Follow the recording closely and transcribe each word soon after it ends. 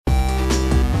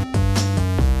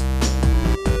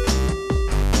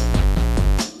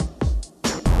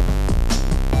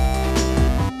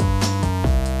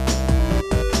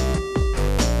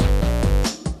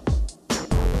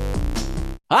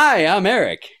Hi, I'm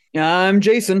Eric. I'm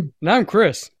Jason. And I'm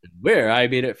Chris. We're I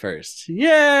Beat It First. Yay!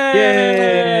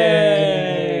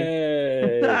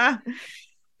 Yay!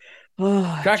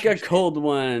 Oh, Crack a Tuesday. cold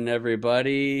one,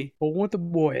 everybody. But with the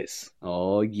boys.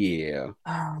 Oh, yeah.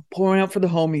 Pouring out for the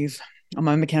homies on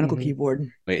my mechanical Mhm. keyboard.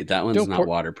 Wait, that one's Don't not pour-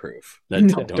 waterproof. No.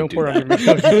 Don't do pour it that. on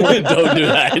your keyboard. Don't do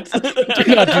that.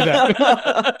 Do not do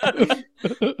that.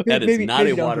 That is Maybe- not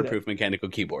maybe a don't do waterproof mechanical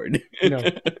keyboard. No.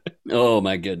 Oh,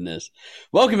 my goodness.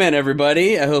 Welcome in,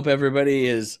 everybody. I hope everybody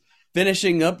is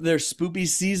finishing up their spoopy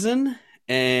season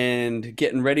and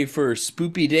getting ready for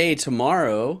Spoopy Day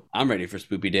tomorrow. I'm ready for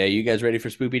Spoopy Day. You guys ready for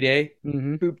Spoopy Day?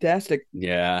 Mm-hmm. Booptastic.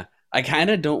 Yeah. I kind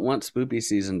of don't want Spoopy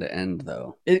season to end,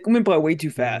 though. It went by way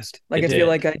too fast. Like, It I feel did.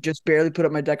 like I just barely put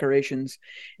up my decorations,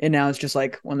 and now it's just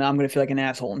like, well, now I'm going to feel like an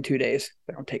asshole in 2 days if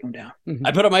I don't take them down. Mm-hmm.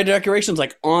 I put up my decorations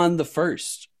like on the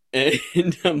 1st.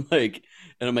 And I'm like,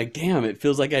 damn, it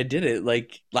feels like I did it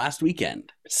like last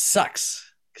weekend. It sucks.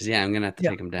 Because, yeah, I'm going to have to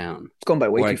take them down. It's going by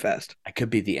way Or too fast. I could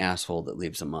be the asshole that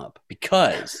leaves them up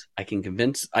because I can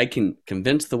convince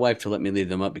the wife to let me leave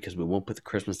them up because we won't put the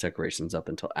Christmas decorations up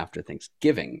until after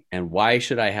Thanksgiving. And why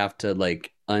should I have to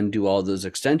like undo all those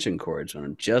extension cords when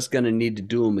I'm just going to need to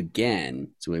do them again?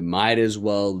 So we might as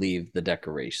well leave the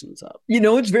decorations up. You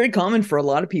know, it's very common for a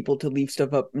lot of people to leave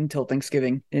stuff up until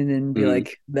Thanksgiving and then be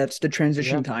like, that's the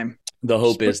transition time. The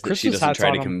hope Just is put that she Christmas doesn't hats try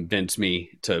on to 'em. convince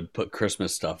me to put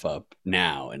Christmas stuff up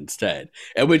now instead.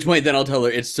 At which point, then I'll tell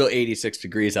her it's still 86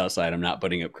 degrees outside. I'm not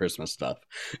putting up Christmas stuff.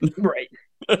 Right.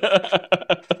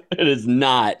 It is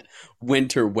not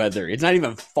winter weather. It's not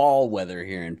even fall weather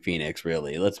here in Phoenix,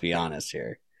 really. Let's be honest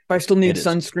here. If I still need It is.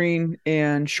 sunscreen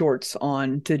and shorts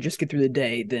on to just get through the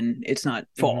day, then it's not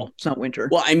fall. It's not winter.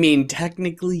 Well, I mean,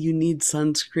 technically, you need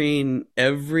sunscreen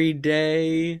every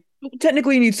day.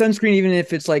 Technically, you need sunscreen even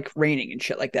if it's like raining and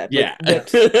shit like that. But Yeah,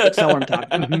 that's not what I'm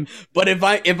talking about. But if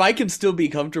I can still be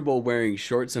comfortable wearing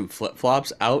shorts and flip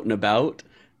flops out and about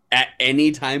at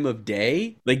any time of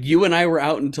day, like you and I were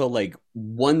out until like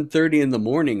 1:30 in the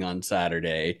morning on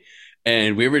Saturday,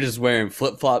 and we were just wearing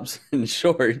flip flops and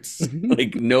shorts,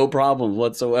 like no problems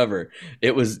whatsoever.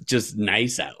 It was just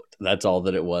nice out. That's all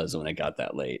that it was when it got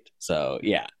that late. So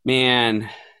yeah, man.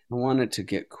 I want it to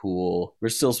get cool. We're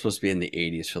still supposed to be in the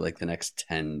 80s for like the next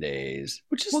 10 days.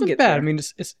 Which We'll isn't get bad. there. I mean,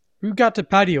 it's we've got to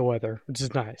patio weather, which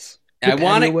is nice. I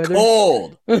want it patio weather?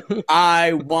 cold.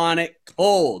 I want it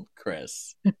cold,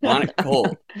 Chris. I want it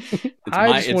cold.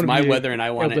 I just It's wanna my be weather and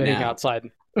I want Able it to hang now. outside.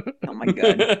 Oh my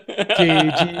god.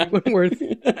 KG Wentworth.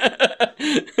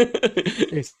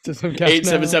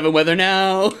 877 weather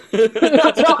now.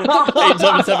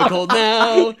 877 cold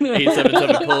now.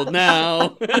 877 cold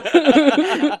now.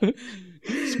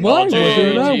 It's my weather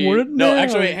and I want it No, now.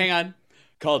 actually, wait, hang on.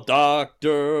 Call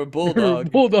Dr.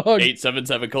 Bulldog. Bulldog.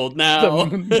 877 cold now.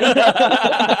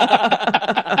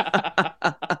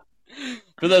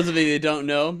 For those of you that don't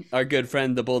know, our good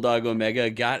friend the Bulldog Omega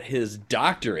got his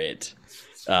doctorate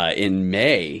in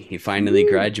May. He finally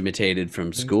graduated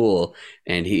from school,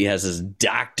 and he has his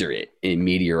doctorate in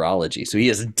meteorology. So he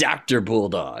is Dr.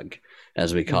 Bulldog,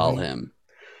 as we call him.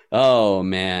 Oh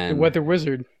man, The weather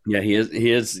wizard. yeah, he is.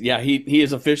 He is. Yeah, he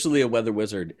is officially a weather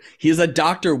wizard. He is a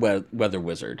doctor weather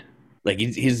wizard. Like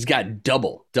he's got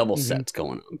double sets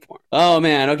going on for him. Oh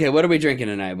man. Okay, what are we drinking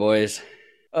tonight, boys?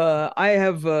 I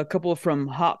have a couple from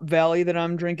Hop Valley that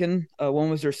I'm drinking. One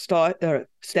was their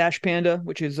Stash Panda,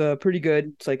 which is pretty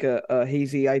good. It's like a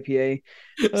hazy IPA.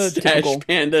 Stash Typical.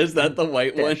 Panda, is that the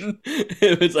white Stash. one?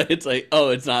 It's like oh,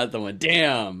 it's not the one.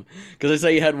 Damn, because I saw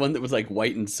you had one that was like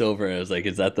white and silver. I was like,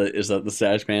 is that the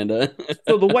Stash Panda?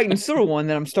 So the white and silver one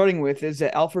that I'm starting with is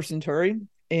the Alpha Centauri,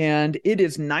 and it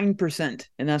is 9%,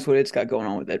 and that's what it's got going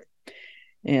on with it.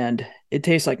 And it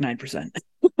tastes like 9%.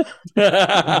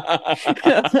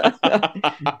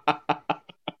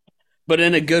 But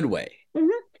in a good way. Mhm.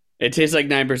 It tastes like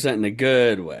 9% in a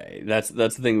good way. That's the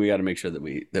thing we got to make sure that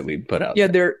we put out. Yeah,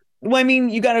 well, I mean,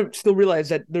 you got to still realize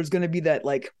that there's going to be that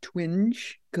like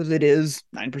twinge because it is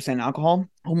 9% alcohol.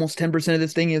 Almost 10% of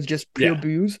this thing is just pure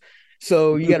booze.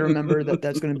 So you got to remember that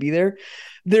that's going to be there.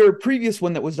 Their previous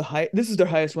one that was this is their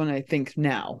highest one, I think,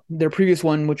 now. Their previous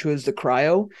one, which was the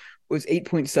Cryo, was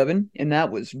 8.7, and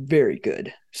that was very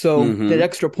good. So that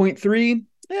extra 0.3,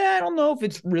 I don't know if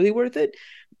it's really worth it,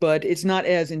 but it's not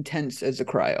as intense as the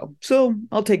Cryo. So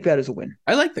I'll take that as a win.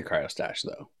 I like the Cryo Stash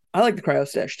though. I like the cryo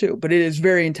stash too, but it is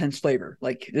very intense flavor.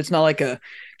 Like it's not like a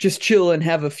just chill and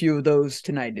have a few of those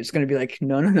tonight. It's going to be like,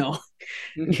 no.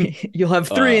 You'll have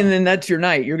 3 and then that's your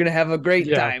night. You're going to have a great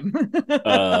time.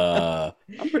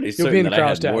 I'm pretty certain that I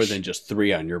had more than just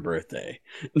 3 on your birthday.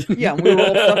 Yeah, we were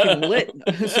all fucking lit.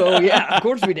 So yeah, of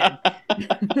course we did.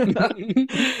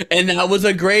 And that was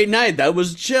a great night. That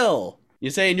was chill. You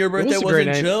saying your birthday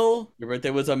wasn't chill? Your birthday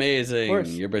was amazing.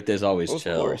 Your birthday's always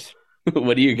chill.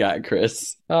 What do you got,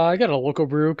 Chris? I got a local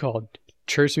brew called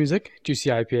Church Music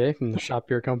Juicy IPA from the Shop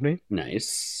Beer Company.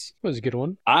 Nice. It was a good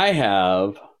one. I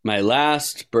have my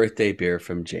last birthday beer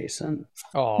from Jason.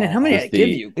 Oh, man, how many did I give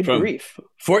you? Good grief.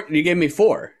 You gave me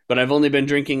 4, but I've only been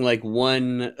drinking like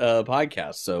 1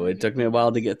 podcast, so it took me a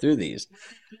while to get through these.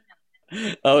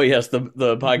 Oh, yes, the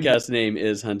podcast name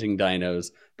is Hunting Dinos,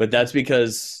 but that's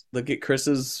because look at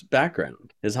Chris's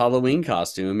background. His Halloween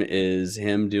costume is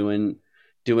him doing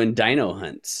dino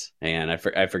hunts, and I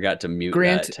forgot to mute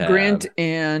that tab. Grant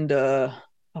and oh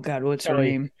god, what's her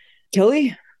name?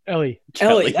 Kelly,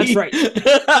 that's right.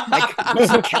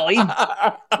 Like Kelly.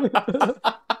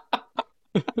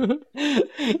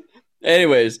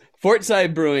 Anyways,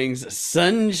 Fortside Brewing's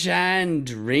Sunshine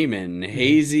Dreamin'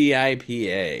 Hazy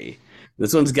IPA.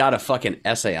 This one's got a fucking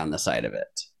essay on the side of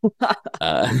it.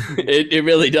 It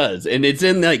really does, and it's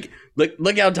in like.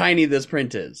 Look how tiny this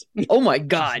print is. Oh my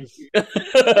god.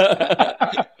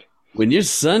 When you're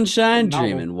sunshine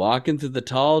dreaming, walking through the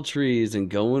tall trees and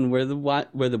going where the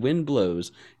wind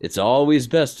blows, it's always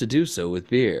best to do so with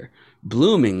beer.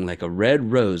 Blooming like a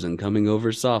red rose and coming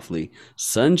over softly,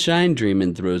 Sunshine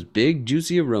Dreamin' throws big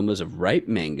juicy aromas of ripe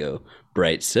mango,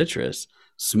 bright citrus,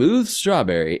 smooth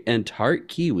strawberry, and tart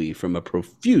kiwi from a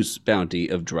profuse bounty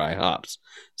of dry hops.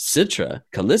 Citra,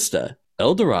 Callista,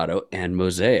 Eldorado, and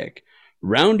Mosaic.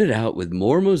 Rounded out with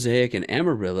more Mosaic and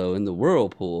Amarillo in the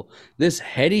whirlpool, this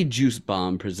heady juice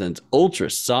bomb presents ultra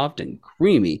soft and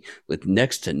creamy with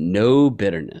next to no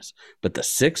bitterness. But the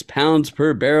 6 pounds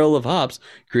per barrel of hops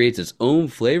creates its own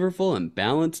flavorful and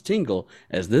balanced tingle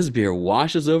as this beer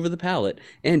washes over the palate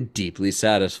and deeply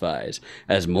satisfies.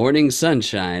 As morning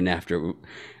sunshine after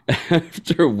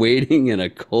wading in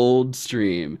a cold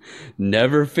stream.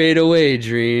 Never fade away,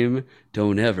 dream.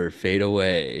 Don't ever fade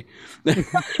away.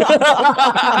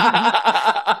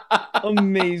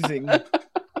 Amazing.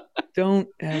 Don't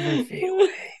ever fade away.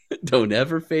 Don't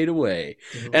ever fade away.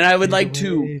 And I would like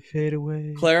to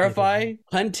clarify,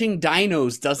 hunting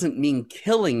dinos doesn't mean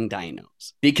killing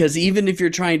dinos. Because even if you're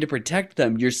trying to protect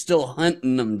them, you're still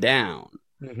hunting them down.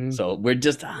 Mm-hmm. So we're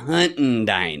just hunting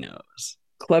dinos.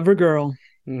 Clever girl.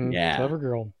 Mm-hmm. Yeah. Clever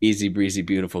girl. Easy breezy,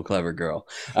 beautiful, clever girl.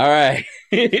 All right.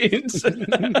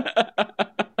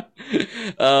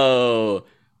 Oh,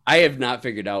 I have not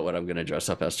figured out what I'm going to dress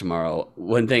up as tomorrow.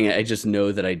 One thing, I just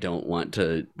know that I don't want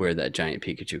to wear that giant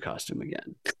Pikachu costume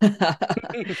again.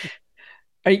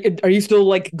 Are you still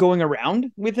like going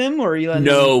around with him, or are you?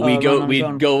 No, we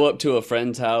go up to a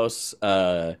friend's house,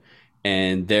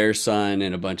 and their son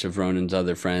and a bunch of Ronan's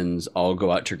other friends all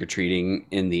go out trick or treating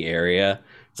in the area.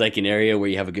 It's like an area where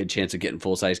you have a good chance of getting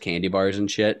full-size candy bars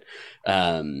and shit.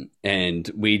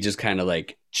 And we just kind of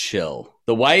like chill.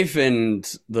 The wife and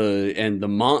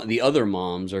the other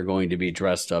moms are going to be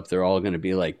dressed up. They're all going to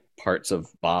be like parts of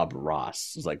Bob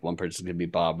Ross. It's like one person's going to be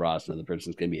Bob Ross, another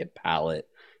person's going to be a pallet,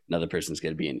 another person's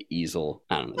going to be an easel.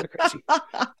 I don't know. They're crazy.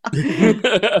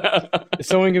 Is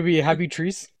someone going to be a Happy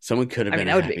Trees? Someone could have been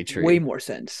a Happy Tree. Way more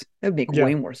sense. That would make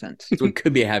way more sense. So it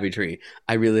could be a Happy Tree.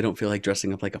 I really don't feel like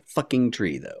dressing up like a fucking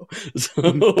tree, though.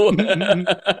 So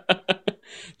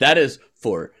that is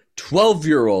for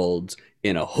 12-year-olds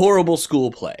in a horrible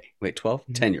school play. Wait, 12?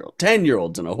 10-year-old.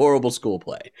 10-year-olds in a horrible school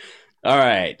play. All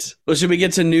right. Well, should we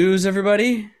get to news,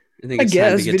 everybody? I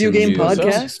guess video game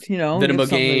podcast, video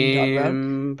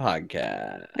game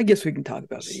podcast. I guess we can talk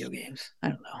about video games. I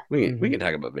don't know. We can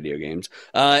talk about video games.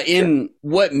 In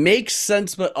what makes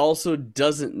sense but also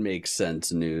doesn't make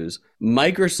sense news,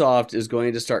 Microsoft is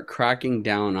going to start cracking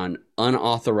down on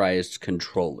unauthorized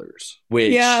controllers.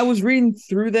 I was reading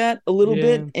through that a little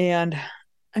bit, and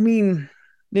I mean,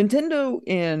 Nintendo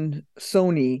and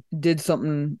Sony did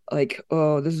something like,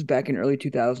 this is back in early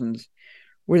 2000s.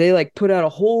 Where they like put out a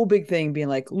whole big thing being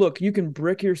like, look, you can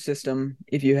brick your system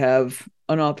if you have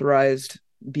unauthorized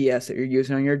BS that you're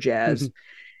using on your Jazz.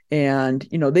 And,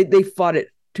 they fought it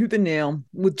tooth and nail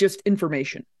with just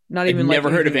information. Not even never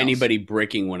heard of anybody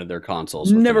bricking one of their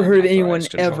consoles. Never heard of anyone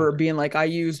ever being like, I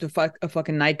used a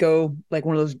fucking Nyko, like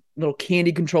one of those little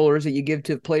candy controllers that you give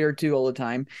to player 2 all the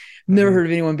time. Never heard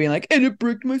of anyone being like, and it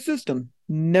bricked my system.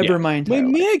 Never mind. My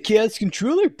Meerkat's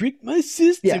controller bricked my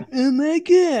system. Yeah. Oh my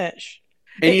gosh.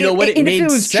 And you know what? It made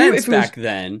sense back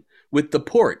then with the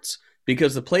ports,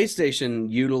 because the PlayStation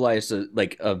utilized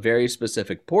a very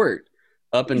specific port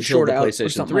up until Short the out or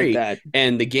PlayStation something 3, like that.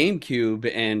 and the GameCube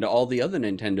and all the other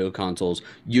Nintendo consoles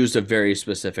used a very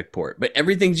specific port. But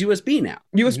everything's USB now.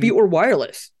 USB or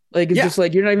wireless. Like it's Yeah. just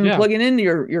like you're not even Yeah. plugging in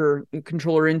your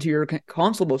controller into your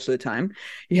console most of the time.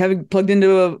 You have it plugged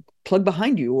into a plug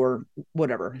behind you or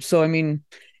whatever. So I mean,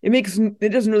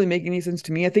 it doesn't really make any sense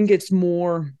to me. I think it's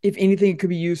more, if anything, it could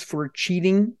be used for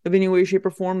cheating of any way, shape, or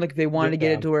form. Like if they wanted to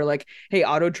get it to where like, hey,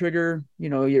 auto trigger, you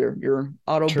know, your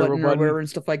auto Turbo button or whatever and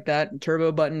stuff like that,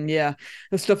 turbo button, yeah,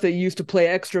 the stuff that you used to pay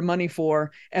extra money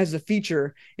for as a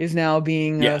feature is now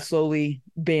being slowly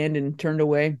banned and turned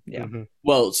away. Yeah. Mm-hmm.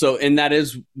 Well, so, and that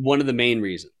is one of the main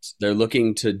reasons they're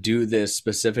looking to do this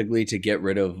specifically, to get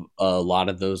rid of a lot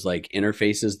of those like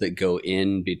interfaces that go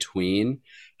in between,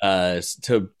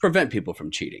 to prevent people from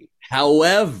cheating.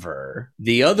 However,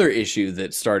 the other issue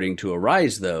that's starting to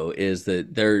arise, though, is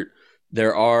that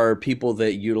there are people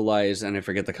that utilize, and I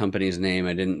forget the company's name,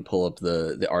 I didn't pull up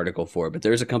the article for it, but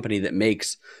there's a company that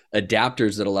makes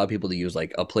adapters that allow people to use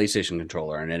like a PlayStation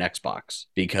controller and an Xbox,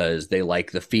 because they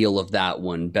like the feel of that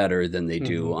one better than they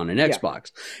do on an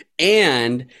Xbox.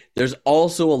 And there's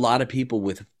also a lot of people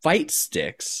with fight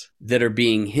sticks that are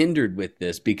being hindered with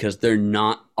this because they're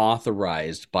not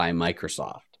authorized by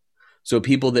Microsoft. So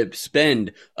people that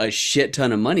spend a shit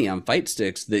ton of money on fight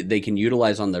sticks that they can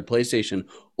utilize on their PlayStation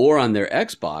or on their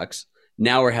Xbox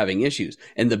now are having issues.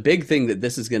 And the big thing that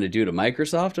this is going to do to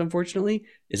Microsoft, unfortunately,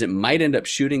 is it might end up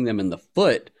shooting them in the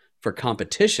foot for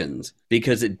competitions,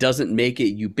 because it doesn't make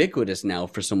it ubiquitous now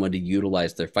for someone to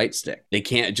utilize their fight stick. They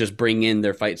can't just bring in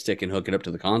their fight stick and hook it up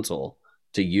to the console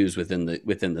to use within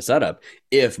the setup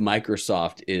if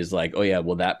Microsoft is like, oh yeah,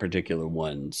 well that particular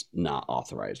one's not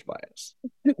authorized by us.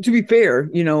 To be fair,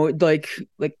 you know, like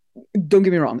don't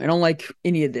get me wrong, I don't like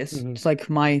any of this. It's like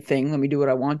my thing. Let me do what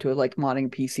I want to it, like modding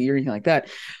PC or anything like that.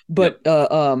 But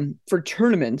for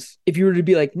tournaments, if you were to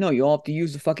be like, no, you all have to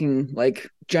use the fucking like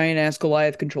giant ass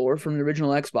Goliath controller from the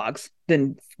original Xbox,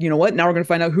 then you know what? Now we're gonna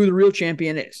find out who the real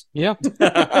champion is. Yeah.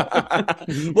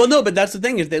 Well, no, but that's the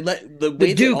thing, is they let the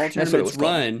way that all tournaments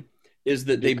run is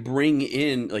that they bring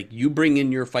in, like, you bring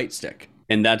in your fight stick.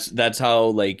 And that's how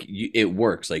like it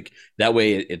works. Like that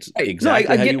way, it's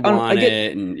exactly how you want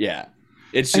it, and yeah,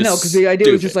 it's just, I know, because the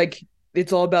idea was just like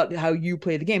it's all about how you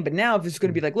play the game. But now, if it's going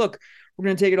to be like, look, we're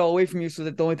going to take it all away from you, so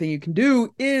that the only thing you can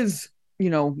do is, you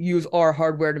know, use our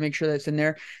hardware to make sure that's in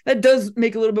there. That does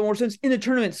make a little bit more sense in the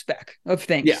tournament spec of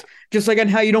things. Yeah. Just like on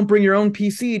how you don't bring your own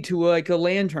PC to like a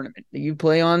LAN tournament. You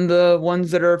play on the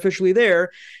ones that are officially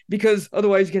there, because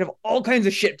otherwise you can have all kinds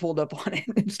of shit pulled up on it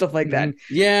and stuff like that.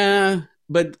 Yeah.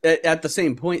 But at the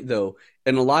same point, though,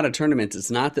 in a lot of tournaments,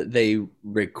 it's not that they don't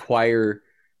require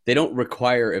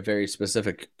a very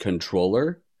specific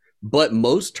controller, but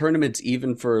most tournaments,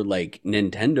 even for like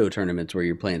Nintendo tournaments where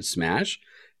you're playing Smash,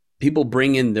 people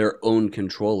bring in their own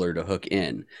controller to hook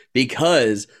in,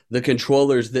 because the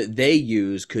controllers that they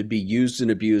use could be used and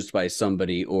abused by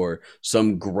somebody, or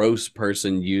some gross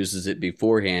person uses it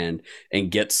beforehand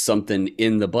and gets something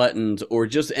in the buttons, or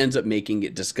just ends up making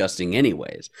it disgusting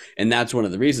anyways. And that's one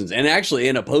of the reasons. And actually,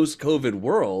 in a post-COVID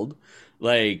world,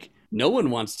 like, no one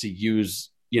wants to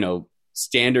use, you know,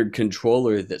 standard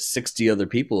controller that 60 other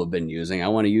people have been using. I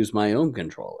want to use my own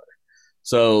controller.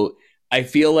 So I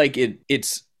feel like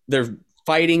they're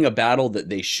fighting a battle that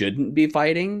they shouldn't be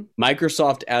fighting.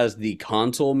 Microsoft, as the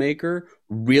console maker,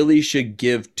 really should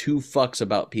give two fucks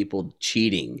about people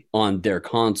cheating on their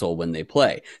console when they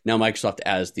play. Now, Microsoft,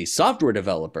 as the software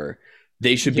developer,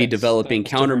 they should be developing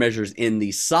countermeasures in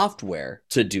the software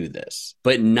to do this,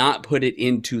 but not put it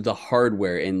into the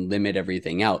hardware and limit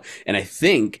everything out. And I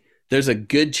think there's a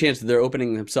good chance that they're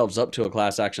opening themselves up to a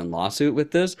class action lawsuit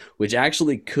with this, which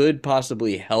actually could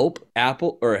possibly help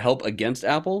Apple, or help against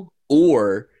Apple,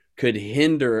 or could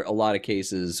hinder a lot of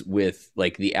cases with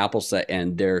like the Apple set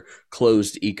and their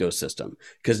closed ecosystem.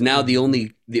 Because now the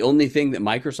only thing that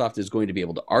Microsoft is going to be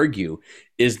able to argue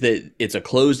is that it's a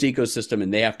closed ecosystem,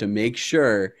 and they have to make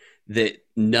sure that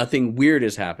nothing weird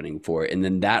is happening for it. And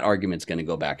then that argument's going to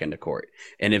go back into court.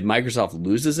 And if Microsoft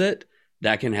loses it,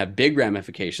 that can have big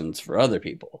ramifications for other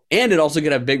people. And it also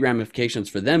could have big ramifications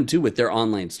for them too with their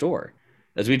online store.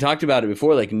 As we talked about it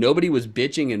before, like, nobody was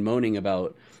bitching and moaning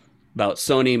about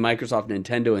Sony, Microsoft,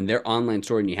 Nintendo, and their online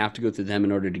store, and you have to go through them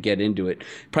in order to get into it,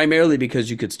 primarily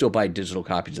because you could still buy digital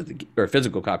copies of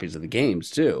physical copies of the games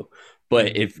too.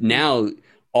 But if now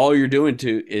all you're doing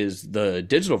is the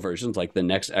digital versions, like the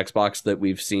next Xbox that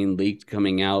we've seen leaked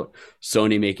coming out,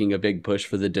 Sony making a big push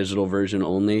for the digital version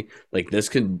only, like, this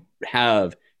could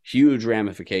have huge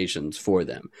ramifications for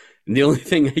them. And the only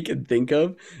thing I can think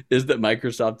of is that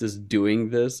Microsoft is doing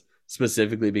this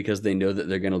specifically because they know that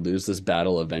they're going to lose this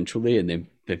battle eventually, and they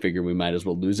figure we might as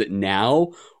well lose it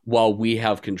now while we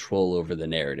have control over the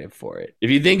narrative for it. If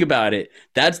you think about it,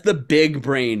 that's the big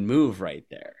brain move right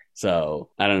there. So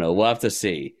I don't know. We'll have to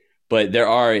see. But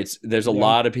there's a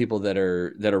lot of people that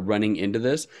are running into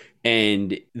this,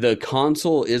 and the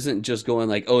console isn't just going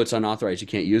like, oh, it's unauthorized, you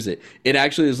can't use it. It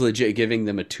actually is legit giving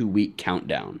them a 2-week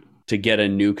countdown to get a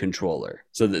new controller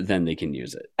so that then they can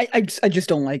use it. I just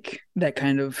don't like that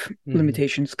kind of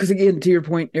limitations, because again, to your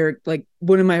point, Eric, like,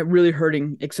 what am I really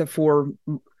hurting except for,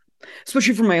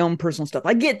 especially for my own personal stuff?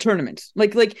 I get tournaments,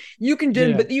 like you can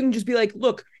do, but you can just be like,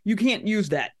 look, you can't use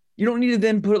that. You don't need to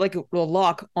then put like a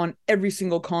lock on every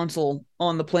single console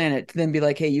on the planet to then be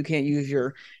like, hey, you can't use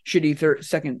your shitty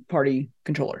second party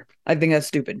controller. I think that's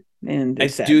stupid. And I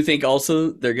do think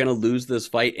also they're going to lose this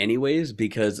fight anyways,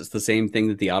 because it's the same thing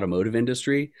that the automotive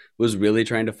industry was really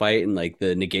trying to fight, and like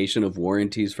the negation of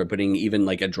warranties for putting even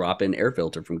like a drop-in air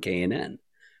filter from K&N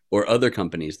or other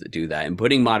companies that do that and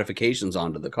putting modifications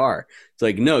onto the car. It's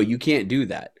like, no, you can't do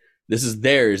that. This is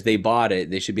theirs. They bought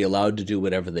it. They should be allowed to do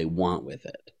whatever they want with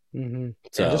it. So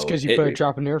just because you put a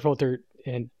drop in air filter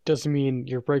and doesn't mean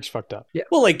your brakes fucked up. Yeah.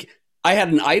 Well, like I had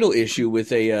an idle issue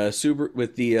with a Subaru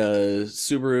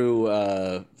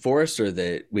Forester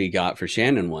that we got for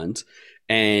Shannon once,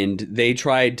 and they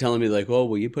tried telling me like, oh,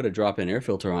 well, you put a drop-in air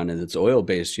filter on and it's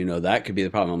oil-based, that could be the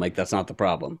problem. I'm like, that's not the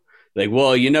problem. Like,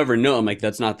 well, you never know. I'm like,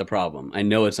 that's not the problem. I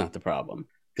know it's not the problem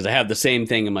because I have the same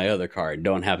thing in my other car and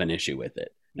don't have an issue with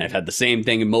it. And I've had the same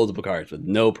thing in multiple cars with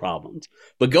no problems.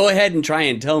 But go ahead and try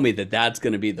and tell me that that's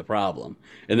going to be the problem.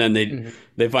 And then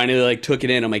they finally like took it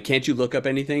in. I'm like, can't you look up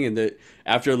anything? And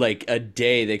after like a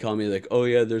day, they call me like, oh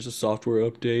yeah, there's a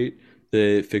software update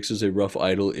that fixes a rough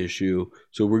idle issue.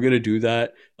 So we're going to do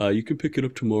that. You can pick it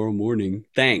up tomorrow morning.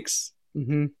 Thanks.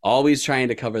 Always trying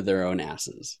to cover their own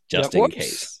asses just in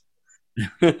case.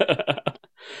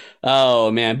 Oh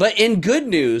man. But in good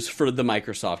news for the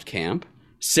Microsoft camp,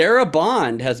 Sarah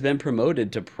Bond has been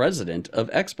promoted to president of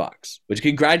Xbox, which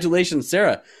congratulations,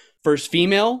 Sarah. First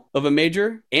female of a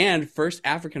major and first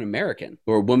African American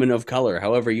or woman of color,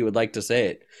 however you would like to say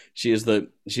it. She is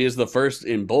the first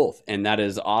in both, and that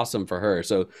is awesome for her.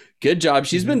 So good job.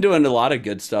 She's been doing a lot of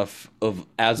good stuff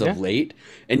as of late,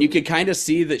 and you could kind of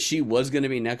see that she was going to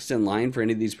be next in line for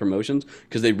any of these promotions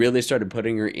because they really started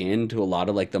putting her into a lot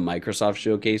of like the Microsoft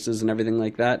showcases and everything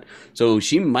like that. So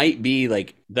she might be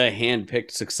like the hand-picked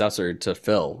successor to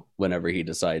Phil whenever he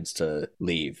decides to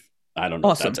leave. I don't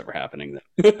know if that's ever happening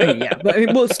then. Yeah, but I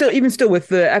mean, well, still with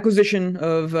the acquisition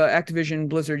of Activision,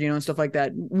 Blizzard, and stuff like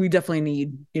that, we definitely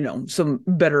need, some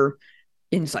better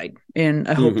insight. And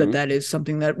I hope that is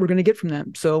something that we're going to get from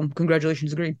that. So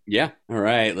congratulations, agree. Yeah. All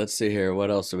right. Let's see here. What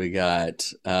else do we got?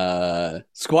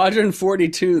 Squadron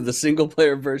 42, the single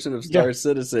player version of Star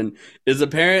Citizen, is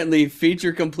apparently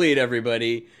feature complete,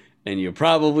 everybody. And you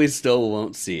probably still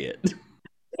won't see it.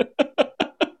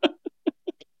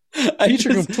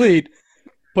 Feature complete,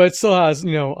 but it still has,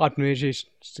 optimizations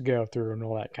to go through and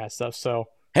all that kind of stuff. So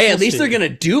hey, at least they're going to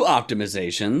do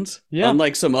optimizations. Yeah.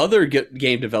 Unlike some other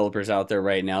game developers out there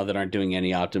right now that aren't doing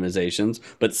any optimizations,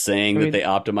 but saying that they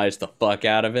optimize the fuck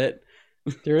out of it.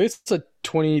 There is a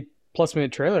 20+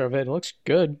 minute trailer of it. It looks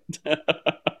good.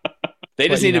 They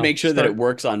just need to make sure that it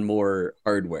works on more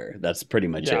hardware. That's pretty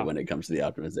much it when it comes to the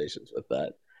optimizations with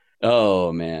that.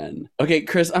 Oh, man. Okay,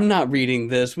 Chris, I'm not reading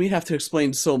this. We have to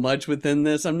explain so much within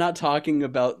this. I'm not talking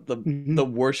about the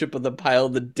worship of the pile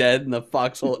of the dead and the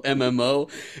foxhole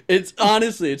MMO. It's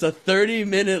honestly, it's a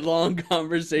 30-minute long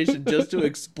conversation just to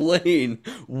explain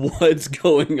what's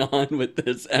going on with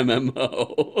this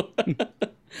MMO.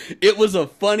 It was a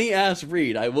funny-ass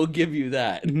read, I will give you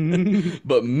that.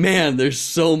 But man, there's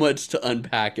so much to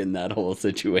unpack in that whole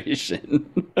situation.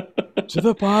 To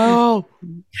the pile!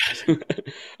 All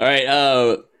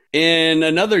right, in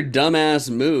another dumbass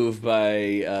move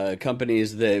by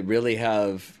companies that really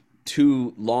have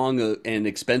too long and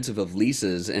expensive of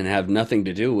leases and have nothing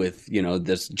to do with,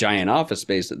 this giant office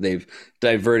space that they've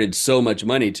diverted so much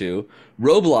money to,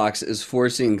 Roblox is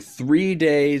forcing 3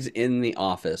 days in the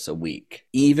office a week,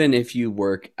 even if you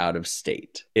work out of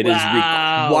state. It is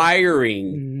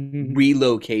requiring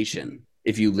relocation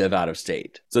if you live out of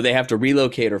state. So they have to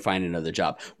relocate or find another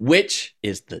job, which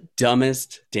is the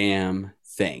dumbest damn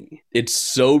thing. It's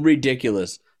so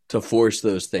ridiculous to force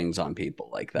those things on people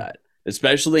like that,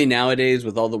 especially nowadays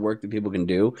with all the work that people can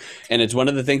do. And it's one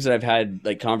of the things that I've had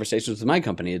like conversations with my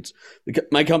company. It's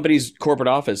my company's corporate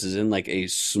office is in like a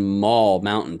small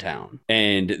mountain town,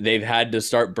 and they've had to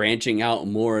start branching out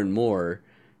more and more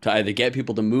to either get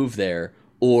people to move there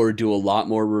or do a lot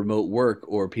more remote work,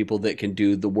 or people that can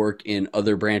do the work in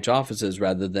other branch offices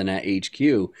rather than at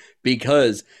HQ,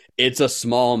 because it's a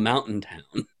small mountain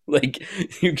town. Like,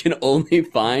 you can only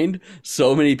find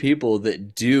so many people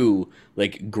that do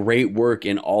like great work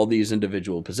in all these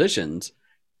individual positions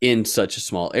in such a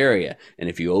small area. And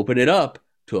if you open it up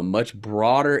to a much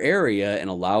broader area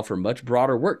and allow for much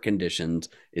broader work conditions,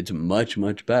 it's much,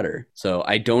 much better. So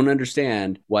I don't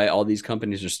understand why all these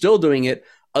companies are still doing it,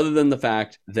 other than the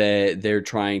fact that they're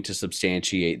trying to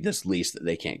substantiate this lease that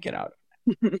they can't get out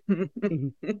of.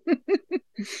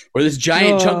 Or this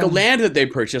giant chunk of land that they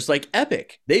purchased, like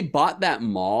Epic. They bought that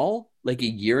mall like a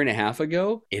year and a half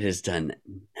ago. It has done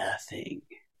nothing.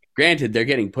 Granted, they're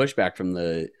getting pushback from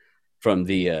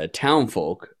the town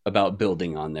folk about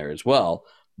building on there as well,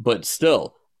 but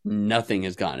still, nothing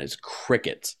has gone. It's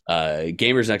crickets.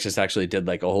 Gamers Nexus actually did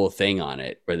like a whole thing on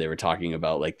it where they were talking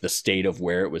about like the state of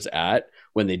where it was at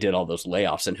when they did all those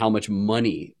layoffs and how much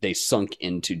money they sunk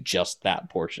into just that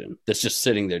portion that's just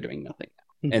sitting there doing nothing.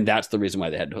 And that's the reason why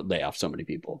they had to lay off so many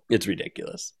people. It's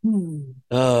ridiculous.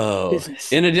 Oh,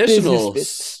 Business. in additional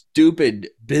Business. stupid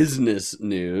business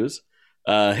news,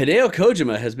 Hideo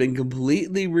Kojima has been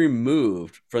completely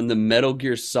removed from the Metal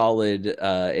Gear Solid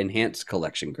Enhanced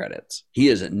Collection credits. He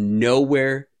is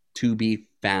nowhere to be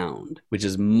found, which,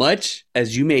 as much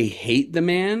as you may hate the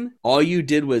man, all you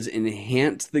did was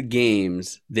enhance the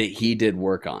games that he did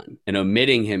work on, and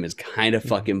omitting him is kind of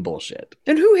fucking bullshit.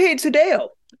 And who hates Hideo?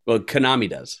 Well, Konami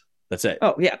does. That's it.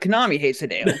 Oh yeah, Konami hates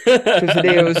Hideo.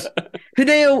 Because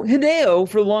Hideo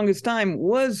for the longest time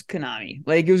was Konami.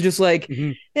 Like, it was just like,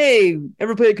 hey,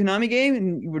 ever played a Konami game?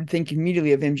 And you would think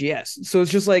immediately of MGS. So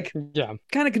it's just like,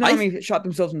 kind of Konami shot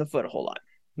themselves in the foot a whole lot.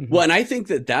 Well, and I think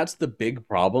that that's the big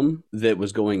problem that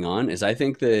was going on, is I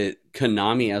think that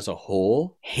Konami as a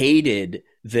whole hated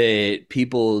that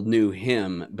people knew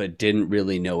him but didn't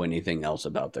really know anything else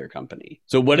about their company.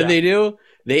 So what do?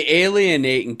 They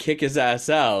alienate and kick his ass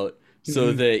out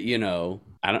so that, you know,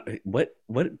 I don't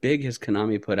what big has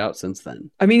Konami put out since then?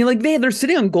 I mean, like they're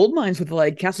sitting on gold mines with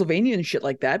like Castlevania and shit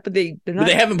like that, but they're not. But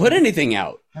they haven't put anything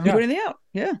out. Haven't put anything out.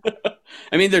 Yeah.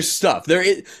 I mean, there's stuff. There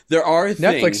are Netflix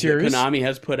things that series Konami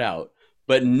has put out,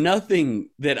 but nothing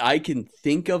that I can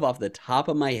think of off the top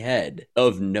of my head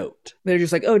of note. They're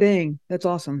just like, oh dang, that's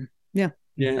awesome. Yeah,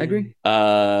 I agree.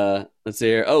 Let's see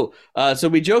here. So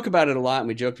we joke about it a lot, and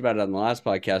we joked about it on the last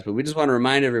podcast, but we just want to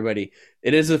remind everybody,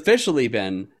 it has officially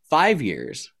been 5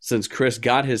 years since Chris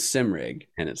got his sim rig,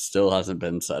 and it still hasn't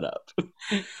been set up.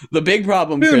 The big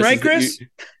problem, Chris, right, Chris?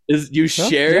 is you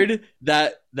shared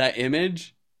that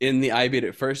image in the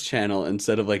IBIF first channel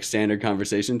instead of like standard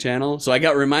conversation channel. So I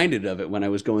got reminded of it when I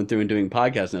was going through and doing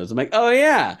podcast notes. I'm like, oh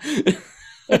yeah.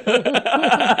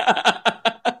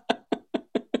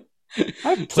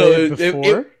 I've played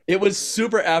before. It was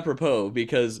super apropos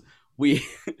because we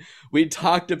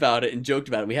talked about it and joked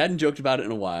about it. We hadn't joked about it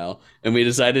in a while, and we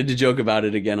decided to joke about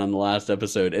it again on the last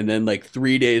episode. And then like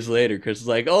 3 days later, Chris was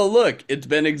like, oh, look, it's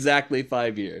been exactly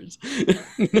 5 years.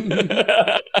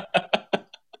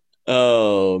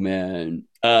 Oh, man.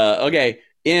 Okay.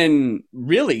 In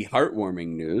really heartwarming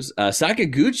news,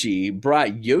 Sakaguchi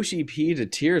brought Yoshi P to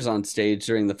tears on stage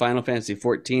during the Final Fantasy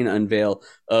XIV unveil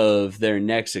of their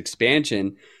next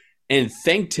expansion and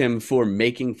thanked him for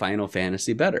making Final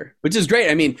Fantasy better, which is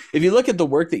great. I mean, if you look at the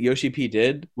work that Yoshi P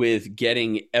did with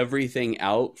getting everything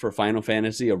out for Final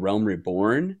Fantasy A Realm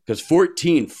Reborn, because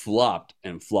 14 flopped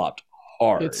and flopped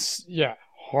hard. It's,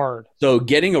 hard. So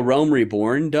getting A Realm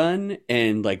Reborn done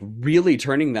and like really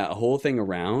turning that whole thing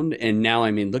around, and now,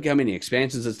 I mean, look how many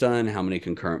expansions it's done, how many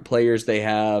concurrent players they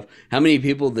have, how many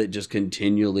people that just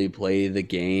continually play the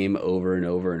game over and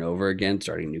over and over again,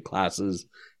 starting new classes,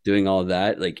 doing all of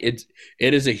that. Like it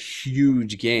is a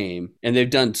huge game, and they've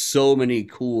done so many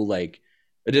cool like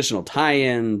additional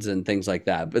tie-ins and things like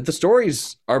that, but the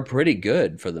stories are pretty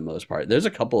good for the most part. There's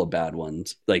a couple of bad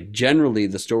ones. Like generally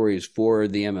the stories for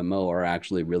the MMO are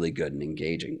actually really good and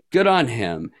engaging. Good on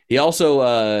him. He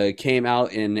also came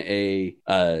out in a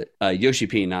Yoshi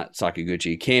P, not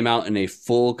Sakaguchi, came out in a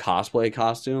full cosplay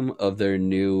costume of their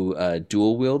new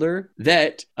dual wielder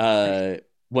that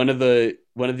one of the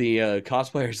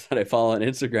cosplayers that I follow on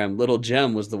Instagram, Little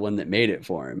Gem, was the one that made it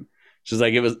for him.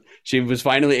 She was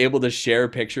finally able to share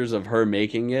pictures of her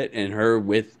making it and her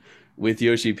with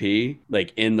Yoshi P,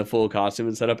 like in the full costume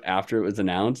and setup after it was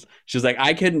announced. She's like,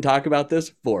 I couldn't talk about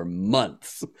this for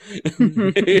months.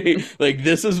 Like,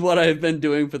 this is what I've been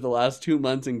doing for the last 2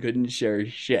 months and couldn't share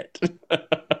shit.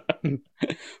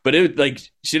 But it like,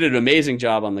 she did an amazing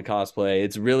job on the cosplay.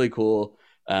 It's really cool.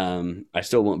 I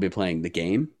still won't be playing the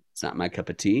game. It's not my cup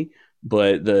of tea.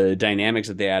 but the dynamics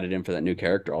that they added in for that new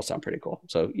character all sound pretty cool.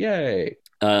 So yay.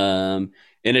 In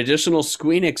additional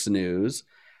Squeenix news,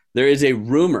 there is a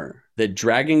rumor that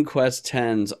Dragon Quest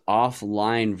X's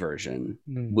offline version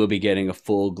will be getting a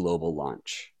full global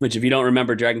launch. Which, if you don't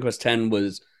remember, Dragon Quest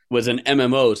X was an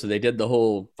MMO, so they did the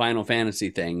whole Final Fantasy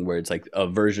thing where it's like a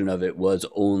version of it was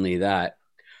only that,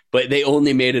 but they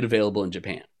only made it available in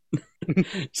Japan.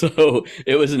 So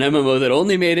it was an MMO that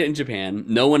only made it in Japan.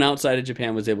 No one outside of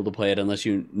Japan was able to play it unless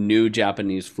you knew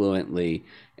Japanese fluently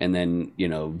and then,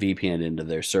 VPN into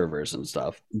their servers and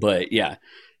stuff. But yeah,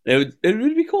 it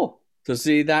would be cool to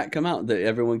see that come out, that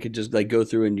everyone could just like go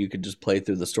through and you could just play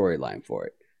through the storyline for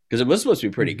it. Because it was supposed to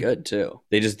be pretty good too.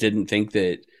 They just didn't think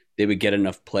that they would get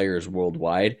enough players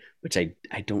worldwide, which I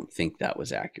don't think that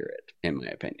was accurate, in my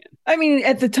opinion. I mean,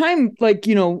 at the time,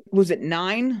 was it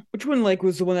 9? Which one,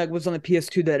 was the one that was on the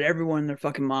PS2 that everyone and their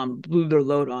fucking mom blew their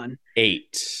load on?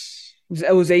 8.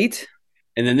 It was 8?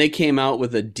 And then they came out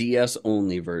with a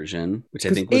DS-only version, which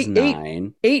I think was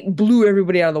 9. 8 blew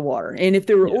everybody out of the water. And if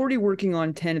they were already working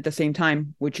on 10 at the same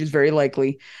time, which is very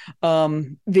likely,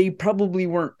 they probably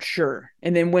weren't sure.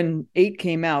 And then when 8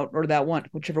 came out, or that one,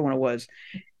 whichever one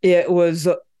it was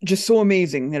just so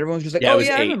amazing that everyone's just like, I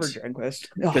remember Dragon Quest.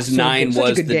 Because 9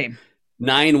 was a good game.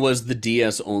 9 was the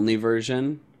DS-only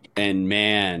version. And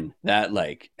man, that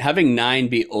having 9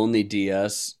 be only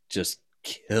DS just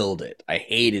killed it. I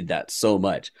hated that so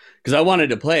much because I wanted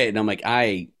to play it, and I'm like,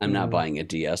 I'm not buying a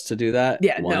DS to do that.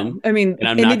 Yeah, no. I mean,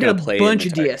 and they did a bunch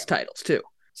of DS titles too.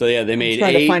 So yeah, they made 8. I'm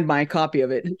trying to find my copy of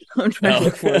it. I'm trying to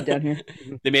look for it down here.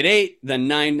 They made 8, then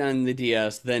 9 on the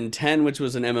DS, then 10, which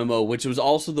was an MMO, which was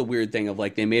also the weird thing of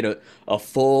they made a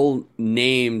full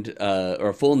named or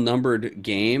a full numbered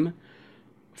game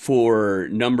for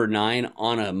number 9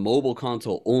 on a mobile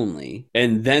console only,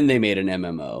 and then they made an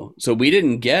MMO. So we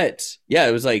didn't get,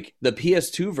 it was the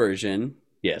PS2 version.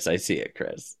 Yes, I see it,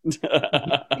 Chris.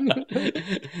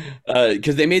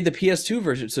 Because they made the PS2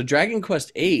 version. So Dragon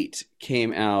Quest 8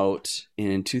 came out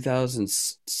in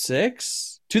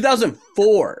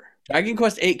 2004. Dragon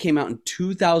Quest 8 came out in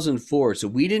 2004. So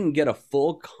we didn't get a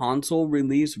full console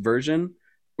release version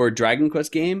for a Dragon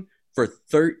Quest game for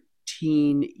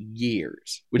 13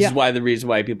 years, which is the reason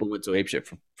why people went so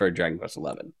apeshit for Dragon Quest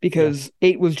 11, because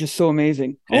 8 was just so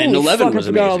amazing. And 11 was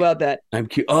amazing. I forgot all about that. I'm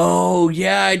cute. Oh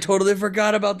yeah, I totally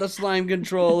forgot about the slime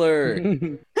controller.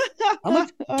 I'm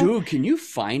like, dude, can you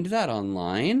find that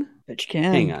online? Bet you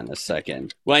can. Hang on a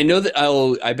second. Well, I know that.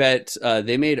 I bet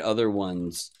they made other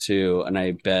ones too, and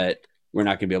I bet we're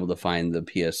not going to be able to find the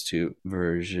PS2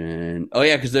 version. Oh,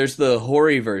 yeah, because there's the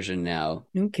Hori version now.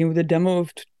 It came with a demo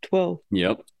of 12.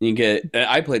 Yep. You can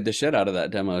I played the shit out of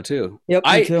that demo, too. Yep,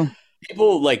 me too.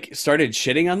 People, started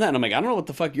shitting on that, and I'm like, I don't know what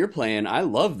the fuck you're playing. I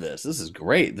love this. This is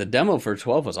great. The demo for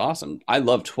 12 was awesome. I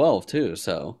love 12, too,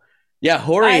 so. Yeah,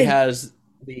 Hori has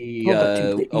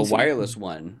a wireless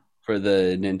one for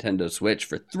the Nintendo Switch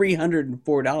for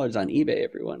 $304 on eBay,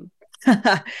 everyone.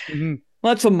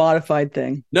 Well, that's a modified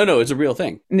thing. No, it's a real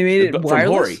thing. And they made it wireless?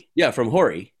 From Hori. Yeah, from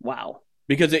Hori. Wow.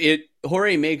 Because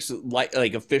Hori makes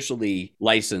officially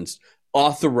licensed,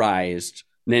 authorized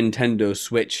Nintendo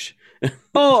Switch.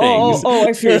 Oh, I see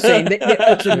what you're saying.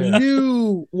 It's a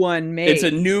new one made. It's a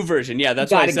new version. Yeah,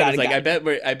 that's why I said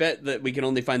I bet that we can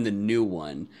only find the new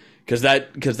one because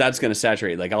that's going to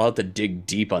saturate. I'll have to dig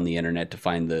deep on the internet to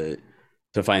find the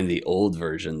old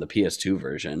version, the PS2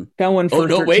 version. Found one for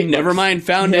 $13. Never mind.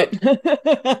 Found it.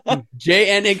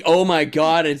 JN. Oh my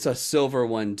God, it's a silver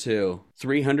one too.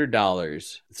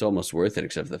 $300. It's almost worth it,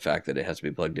 except for the fact that it has to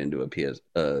be plugged into a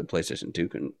PlayStation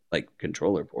 2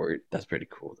 controller port. That's pretty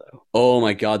cool though. Oh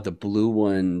my God, the blue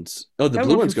ones. Oh, the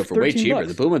blue ones go for way cheaper.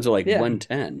 The blue ones are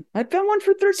 $110. I found one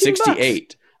for $13.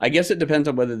 68. I guess it depends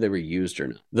on whether they were used or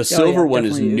not. The silver one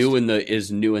is new in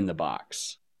the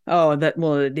box. Oh,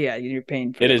 you're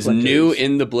paying for it. Is new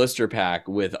in the blister pack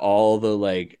with all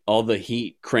the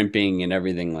heat crimping and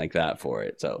everything like that for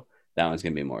it. So that one's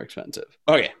going to be more expensive.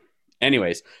 Okay.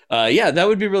 Anyways, that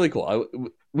would be really cool.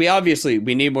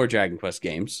 We need more Dragon Quest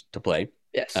games to play.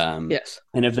 Yes. Yes.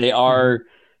 And if they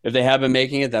have been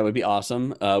making it, that would be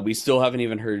awesome. We still haven't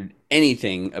even heard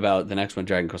anything about the next one,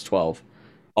 Dragon Quest 12.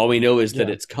 All we know is that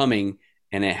it's coming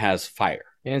and it has fire.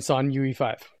 And it's on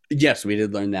UE5. Yes, we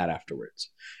did learn that afterwards.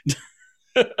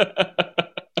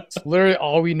 It's literally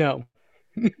all we know.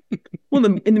 Well,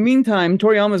 in the meantime,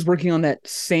 Toriyama's working on that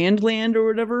Sandland or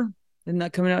whatever. Isn't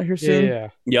that coming out here soon? Yeah.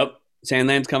 Yep.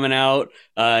 Sandland's coming out.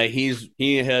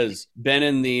 He has been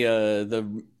in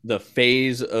the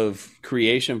phase of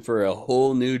creation for a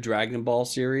whole new Dragon Ball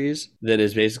series that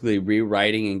is basically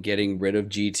rewriting and getting rid of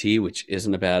GT, which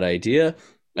isn't a bad idea,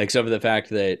 except for the fact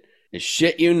that And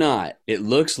shit you not, it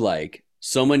looks like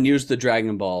someone used the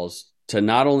Dragon Balls to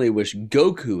not only wish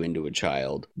Goku into a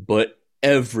child, but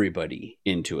everybody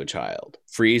into a child.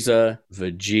 Frieza,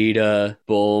 Vegeta,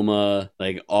 Bulma,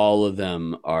 like all of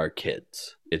them are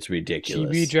kids. It's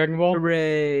ridiculous. Chibi Dragon Ball.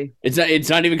 Hooray! It's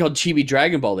not even called Chibi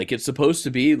Dragon Ball. Like it's supposed to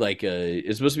be like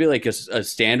a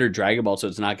standard Dragon Ball, so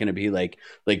it's not going to be like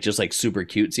just like super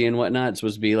cutesy and whatnot. It's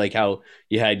supposed to be like how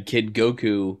you had Kid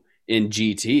Goku in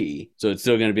GT, so it's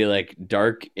still going to be like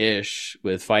dark-ish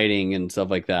with fighting and stuff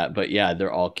like that. But yeah,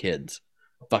 they're all kids.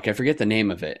 Fuck, I forget the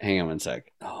name of it. Hang on one sec.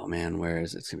 Oh man, where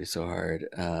is it? It's gonna be so hard.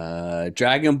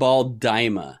 Dragon Ball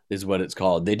Daima is what it's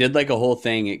called. They did like a whole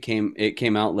thing. It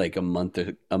came out like a month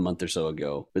or so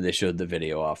ago, where they showed the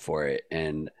video off for it,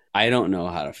 and I don't know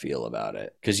how to feel about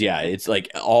it. Cause yeah, it's like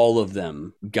all of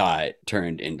them got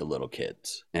turned into little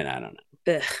kids, and I don't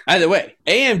know. Ugh. Either way,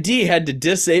 AMD had to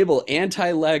disable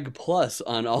anti-lag plus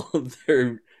on all of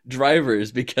their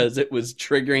drivers because it was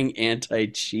triggering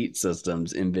anti-cheat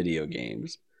systems in video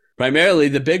games. Primarily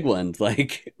the big ones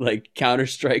like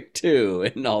Counter-Strike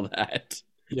 2 and all that.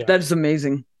 Yeah. That is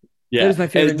amazing. Yeah. That is my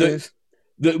favorite news.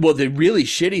 The really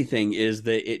shitty thing is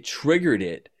that it triggered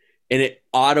it and it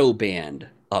auto-banned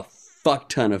a fuck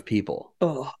ton of people.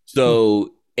 Oh.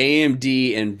 So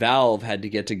AMD and Valve had to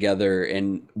get together,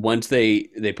 and once they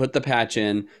put the patch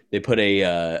in, they put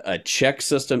a check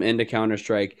system into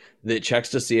Counter-Strike that checks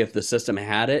to see if the system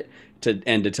had it,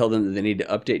 and to tell them that they need to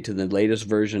update to the latest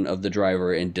version of the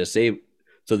driver and disable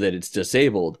so that it's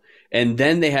disabled. And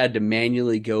then they had to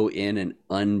manually go in and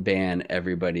unban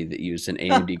everybody that used an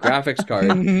AMD graphics card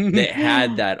that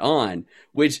had that on,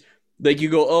 which like you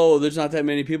go, oh, there's not that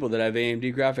many people that have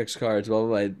AMD graphics cards, blah,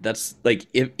 blah, blah. That's like,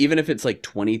 even if it's like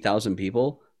 20,000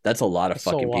 people, that's a lot of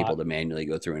fucking people to manually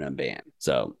go through and unban.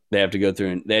 So they had to go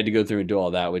through and do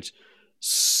all that, which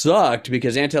sucked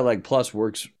because Anti-Lag Plus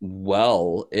works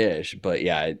well-ish, but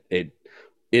yeah, it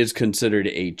is considered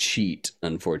a cheat,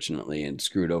 unfortunately, and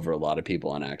screwed over a lot of people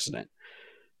on accident.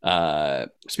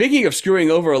 Speaking of screwing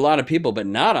over a lot of people, but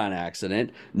not on accident,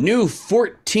 new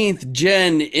 14th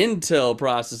gen Intel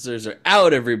processors are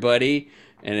out, everybody,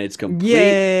 and it's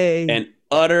complete and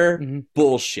utter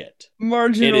bullshit.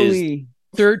 Marginally.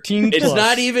 13 plus.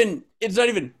 It's not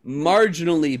even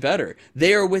marginally better.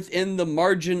 They are within the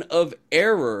margin of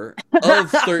error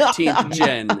of 13th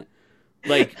gen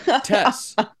like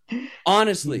tests.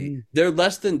 Honestly, they're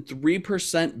less than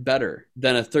 3% better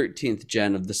than a 13th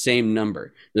gen of the same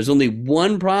number. There's only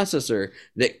one processor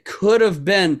that could have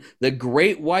been the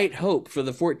great white hope for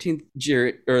the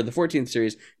 14th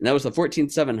series, and that was the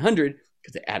 14700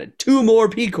 because they added 2 more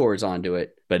P cores onto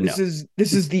it. But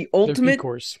this is the ultimate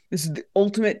course. This is the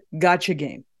ultimate gotcha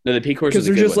game. No, the P cores are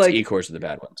the good ones. Like, E cores are the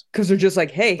bad ones. Because they're just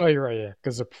like, hey, oh, you're right, yeah,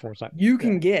 because the performance. You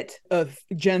can get a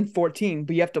Gen 14,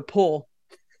 but you have to pull.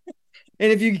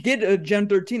 And if you get a Gen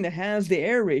 13 that has the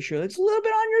error ratio that's a little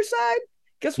bit on your side,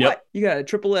 guess what? You got a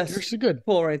triple S actually good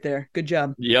pull right there. Good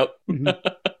job. Yep.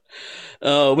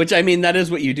 Which, I mean, that is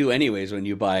what you do anyways when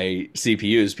you buy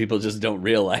CPUs. People just don't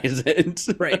realize it.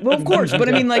 Right. Well, of course. But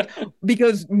I mean, like,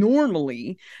 because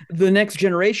normally the next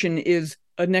generation is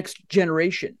a next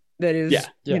generation. That is,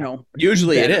 you know,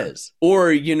 usually better. It is,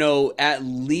 or you know, at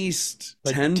least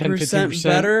like 10%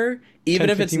 better, even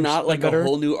if it's not like better. A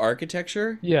whole new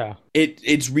architecture. Yeah,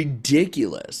 it's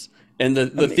ridiculous. And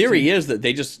the theory is that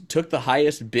they just took the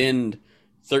highest binned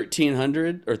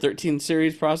 1300 or 13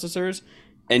 series processors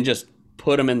and just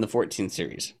put them in the 14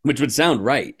 series, which would sound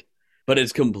right. But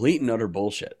it's complete and utter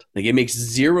bullshit. Like, it makes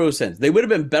zero sense. They would have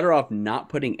been better off not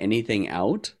putting anything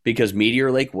out because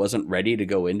Meteor Lake wasn't ready to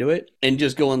go into it and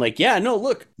just going like, yeah, no,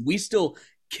 look, we still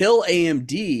kill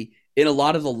AMD in a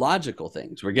lot of the logical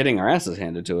things. We're getting our asses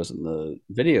handed to us in the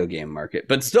video game market.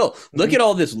 But still, look at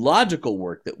all this logical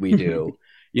work that we do.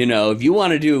 You know, if you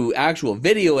want to do actual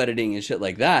video editing and shit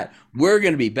like that, we're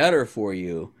going to be better for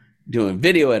you doing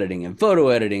video editing and photo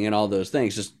editing and all those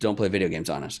things. Just don't play video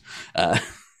games on us.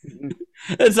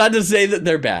 It's not to say that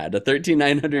they're bad. A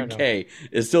 13900K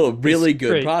is still a really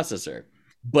good processor,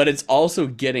 but it's also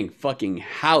getting fucking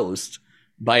housed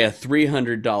by a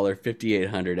 $300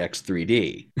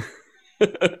 5800X3D.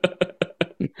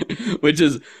 which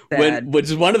is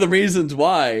one of the reasons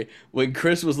why when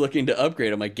Chris was looking to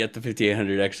upgrade, I'm like, get the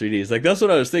 5800X3D. He's like, that's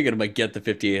what I was thinking. I'm like, get the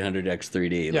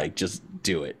 5800X3D. Like, just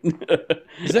do it.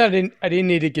 Is that I didn't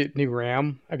need to get new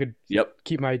RAM. I could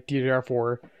keep my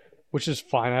DDR4, which is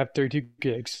fine. I have 32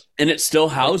 gigs. And it's still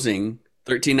housing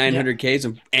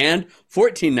 13900Ks and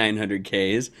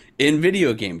 14900Ks in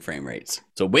video game frame rates.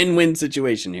 It's a win-win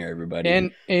situation here, everybody.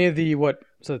 And any of the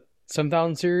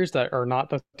 7000 series that are not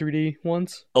the 3D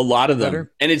ones? A lot of them.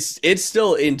 And it's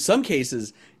still, in some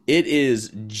cases, it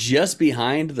is just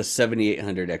behind the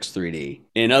 7800 X3D.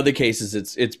 In other cases,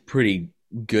 it's pretty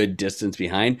good distance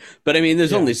behind. But I mean,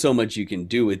 there's only so much you can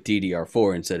do with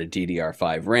DDR4 instead of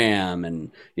DDR5 RAM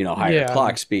and, higher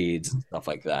clock speeds and stuff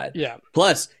like that. Yeah.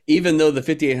 Plus, even though the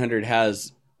 5800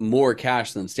 has more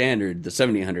cache than standard, the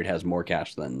 7800 has more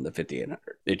cache than the 5800.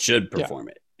 It should perform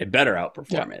it. It better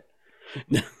outperform it.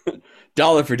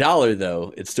 Dollar for dollar,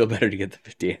 though, it's still better to get the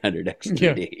 5800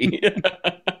 X3D.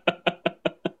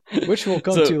 Which we'll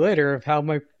come to later of how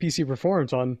my PC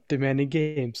performs on demanding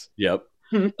games. Yep.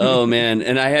 Oh man,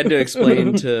 and I had to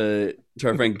explain to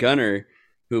our friend Gunnar,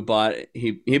 who bought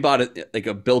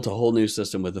it built a whole new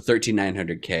system with a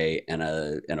 13900K and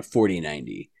a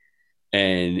 4090,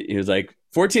 and he was like,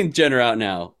 14th gen are out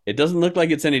now. It doesn't look like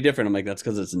it's any different. I'm like, that's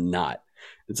because it's not.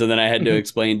 And so then I had to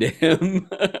explain to him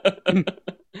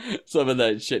some of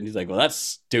that shit, and he's like, well, that's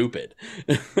stupid.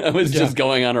 I was just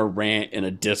going on a rant in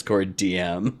a Discord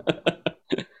DM.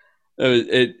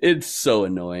 It's so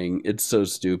annoying. It's so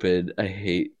stupid. I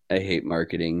hate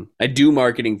marketing. I do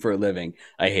marketing for a living.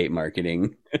 I hate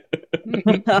marketing.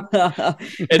 It's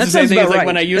the same thing as like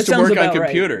when I used to work on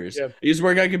computers. Right. I used to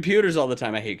work on computers all the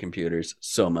time. I hate computers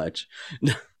so much.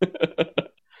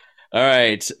 All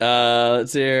right.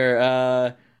 Let's see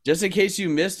here. Just in case you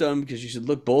missed them, because you should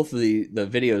look both of the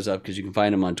videos up because you can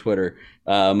find them on Twitter.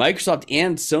 Microsoft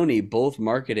and Sony both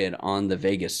marketed on the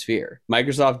Vegas Sphere.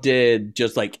 Microsoft did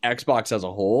just like Xbox as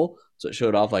a whole. So it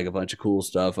showed off like a bunch of cool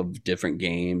stuff of different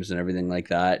games and everything like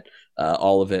that.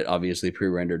 All of it, obviously,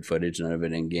 pre-rendered footage, none of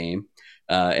it in game.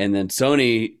 And then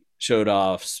Sony showed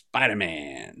off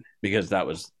Spider-Man because that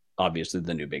was obviously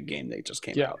the new big game they just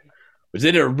came out. Which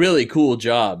they did a really cool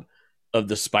job of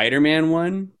the Spider-Man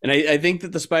one. And I think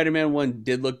that the Spider-Man one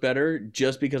did look better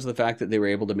just because of the fact that they were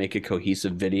able to make a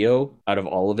cohesive video out of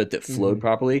all of it that flowed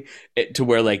properly to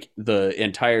where like the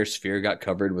entire sphere got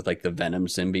covered with like the Venom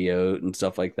symbiote and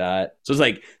stuff like that. So it's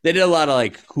like they did a lot of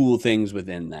like cool things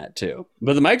within that too.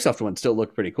 But the Microsoft one still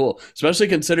looked pretty cool, especially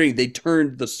considering they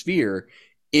turned the sphere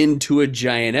into a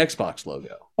giant Xbox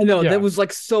logo. I know that was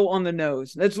like so on the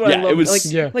nose. That's what I love. It was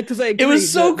because it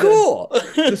was so cool.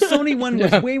 The Sony one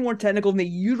was way more technical, and they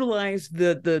utilized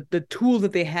the tools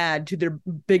that they had to their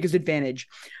biggest advantage.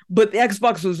 But the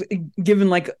Xbox was given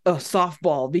like a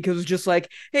softball because it's just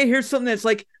like, hey, here's something that's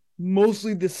like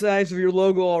mostly the size of your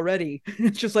logo already.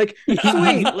 It's just like,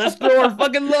 sweet, let's throw our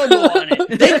fucking logo on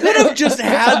it. They could have just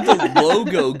had the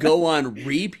logo go on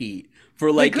repeat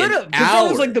for like an hour. That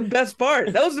was like the best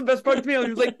part. That was the best part to me. I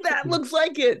was like, that looks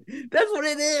like it. That's what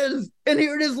it is. And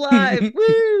here it is live.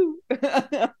 Woo!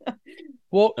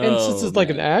 Well, and since it's like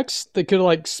an X, they could have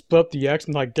like split up the X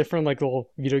in like different like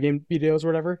little video game videos or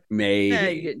whatever. Maybe. Yeah,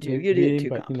 you get too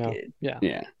complicated.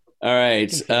 Yeah. All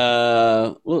right.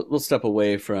 We'll step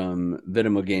away from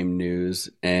Video Game news,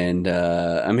 and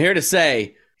I'm here to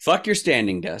say, fuck your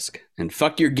standing desk and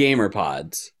fuck your gamer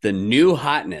pods. The new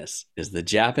hotness is the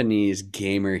Japanese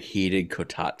gamer heated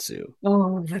kotatsu.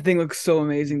 Oh, that thing looks so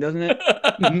amazing, doesn't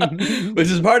it?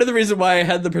 Which is part of the reason why I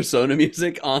had the Persona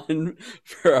music on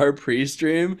for our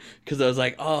pre-stream, because I was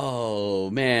like,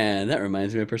 oh man, that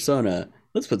reminds me of Persona.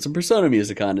 Let's put some Persona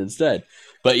music on instead.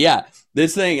 But yeah,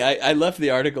 this thing, I left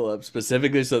the article up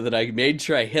specifically so that I made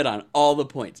sure I hit on all the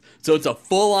points. So it's a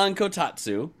full-on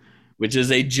kotatsu, which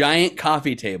is a giant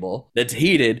coffee table that's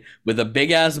heated with a big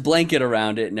ass blanket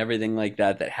around it and everything like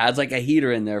that, that has like a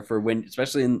heater in there for when,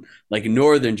 especially in like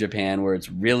northern Japan where it's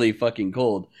really fucking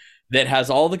cold, that has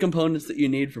all the components that you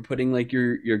need for putting like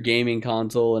your gaming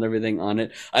console and everything on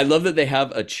it. I love that they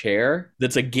have a chair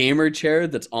that's a gamer chair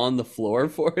that's on the floor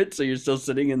for it, so you're still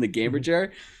sitting in the gamer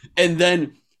chair. And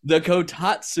then the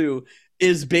kotatsu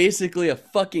is basically a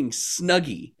fucking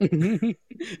Snuggie.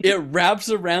 It wraps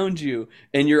around you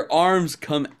and your arms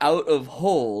come out of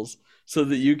holes so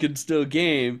that you can still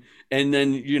game. And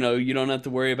then, you don't have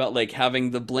to worry about like having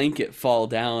the blanket fall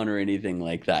down or anything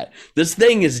like that. This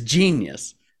thing is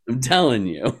genius. I'm telling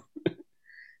you.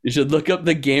 You should look up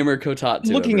the gamer kotatsu.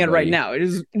 Looking at it right now, it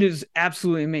is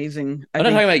absolutely amazing. I'm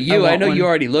not talking about you. I know you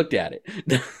already looked at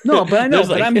it. No, but I know.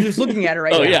 But I'm just looking at it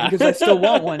right now because I still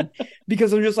want one.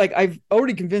 Because I'm just like, I've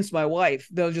already convinced my wife.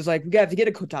 They'll just like, we have to get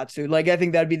a kotatsu. Like, I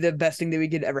think that'd be the best thing that we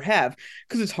could ever have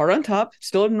because it's hard on top,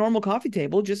 still a normal coffee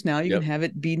table. Just now, you can have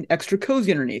it be extra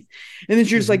cozy underneath. And then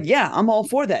she's just like, yeah, I'm all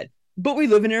for that. But we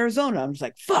live in Arizona. I'm just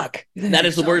like, fuck. That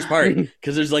is the worst part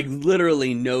because there's like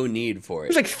literally no need for it.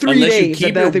 There's like 3 days. Unless you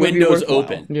keep your windows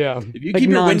open. Yeah. If you keep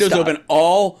your windows open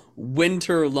all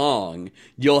winter long,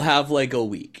 you'll have like a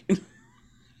week.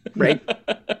 Right.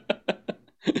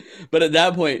 But at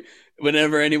that point,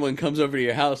 whenever anyone comes over to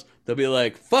your house, they'll be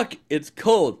like, fuck, it's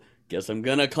cold. guess I'm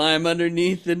gonna climb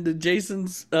underneath into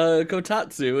Jason's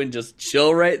kotatsu and just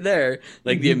chill right there,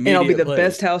 like the immediate. And it'll be the place.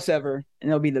 best house ever. And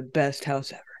it'll be the best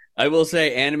house ever. I will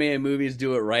say, anime and movies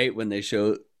do it right when they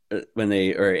show or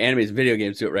animes and video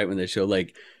games do it right when they show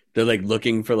like they're like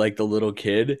looking for like the little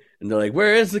kid and they're like,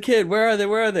 where is the kid? Where are they?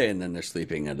 Where are they? And then they're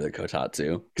sleeping under the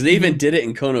kotatsu because they even did it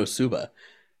in Konosuba.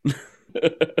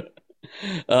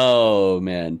 Oh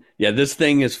man, yeah, this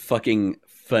thing is fucking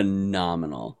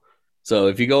phenomenal. So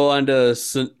if you go onto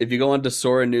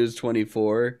Sora News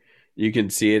 24, you can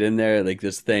see it in there. Like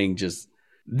this thing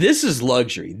this is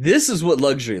luxury. This is what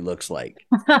luxury looks like.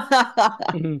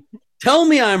 Tell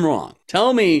me I'm wrong.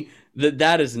 Tell me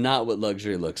that is not what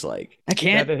luxury looks like. I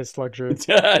can't. That is luxury.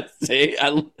 See,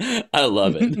 I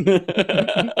love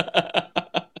it.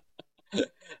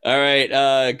 All right,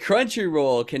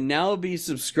 Crunchyroll can now be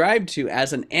subscribed to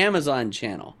as an Amazon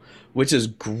channel, which is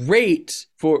great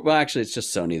for, well, actually, it's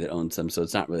just Sony that owns them, so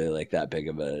it's not really like that big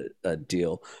of a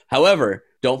deal. However,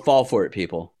 don't fall for it,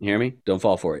 people. You hear me? Don't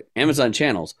fall for it. Amazon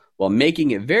channels, while making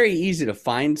it very easy to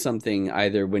find something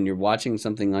either when you're watching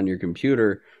something on your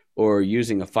computer or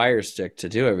using a Fire Stick to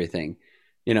do everything,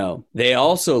 you know, they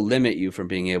also limit you from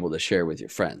being able to share with your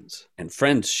friends, and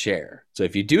friends share. So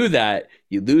if you do that,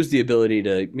 you lose the ability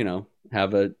to, you know,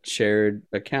 have a shared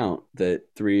account that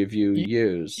three of you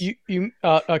use.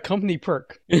 A company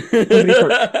perk. Company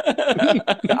perk.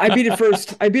 I Beat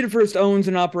It First owns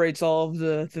and operates all of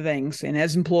the things, and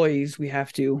as employees, we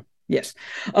have to. Yes,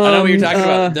 I know what you're talking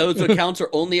about. Those accounts are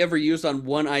only ever used on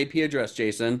one IP address,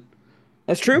 Jason.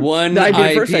 That's true. One IP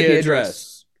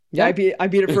address. Yeah, I Beat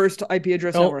It First IP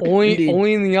address network.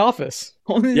 Only in the office.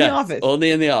 Only in the office.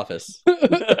 Only in the office.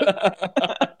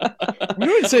 We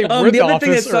would say where the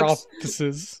office or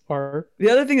offices are. The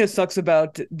other thing that sucks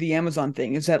about the Amazon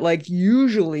thing is that, like,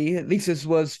 usually, at least this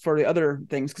was for the other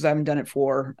things, because I haven't done it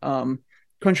for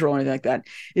Crunchyroll or anything like that,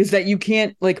 is that you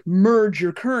can't like merge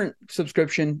your current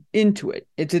subscription into it.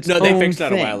 It's its own they fixed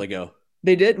that thing. a while ago.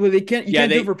 They did? Well, they can't. You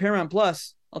can't do it for Paramount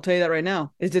Plus. I'll tell you that right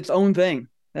now. It's its own thing.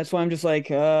 That's why I'm just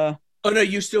like, Oh no,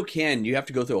 you still can. You have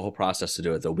to go through a whole process to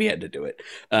do it, though. We had to do it.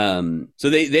 So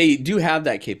they do have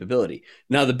that capability.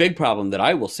 Now, the big problem that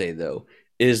I will say, though,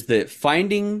 is that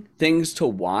finding things to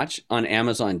watch on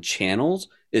Amazon channels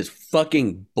is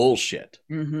fucking bullshit.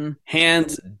 Mm-hmm.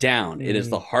 Hands down. Mm-hmm. It is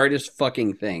the hardest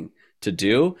fucking thing to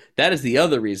do. That is the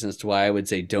other reason as to why I would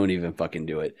say don't even fucking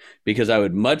do it. Because I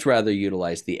would much rather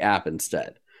utilize the app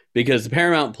instead. Because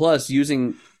Paramount Plus,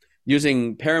 using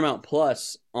Paramount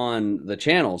Plus on the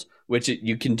channels, which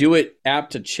you can do it app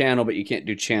to channel, but you can't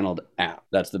do channel to app.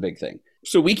 That's the big thing.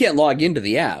 So we can't log into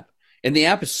the app, and the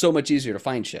app is so much easier to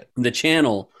find shit. The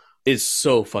channel is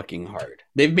so fucking hard.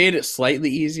 They've made it slightly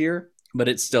easier, but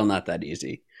it's still not that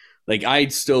easy. Like, I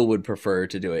still would prefer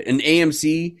to do it. And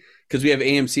AMC, because we have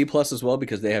AMC Plus as well,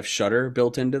 because they have Shudder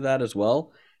built into that as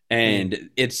well. And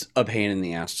it's a pain in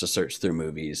the ass to search through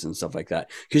movies and stuff like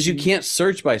that. Because you can't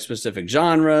search by specific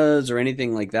genres or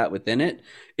anything like that within it.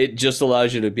 It just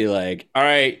allows you to be like, all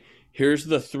right, here's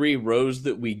the 3 rows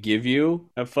that we give you.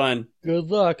 Have fun.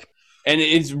 Good luck. And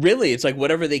it's like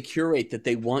whatever they curate that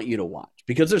they want you to watch.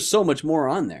 Because there's so much more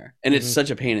on there. And it's such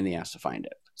a pain in the ass to find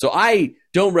it. So I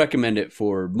don't recommend it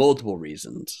for multiple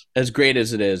reasons. As great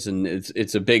as it is, and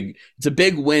it's a big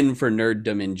win for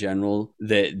nerddom in general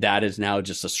that is now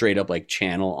just a straight up like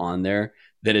channel on there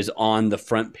that is on the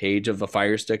front page of the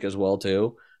Fire Stick as well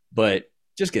too. But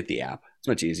just get the app. It's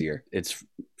much easier. It's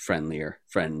friendlier.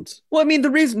 Friends. Well, I mean,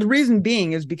 the reason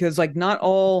being is because like not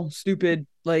all stupid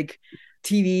like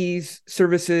TVs,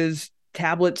 services,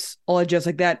 tablets, all that just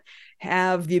like that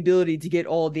have the ability to get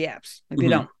all of the apps. Like they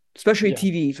don't. Especially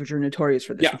TVs, which are notorious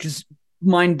for this, which is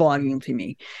mind-boggling to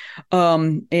me.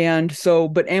 And so,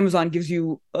 but Amazon gives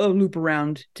you a loop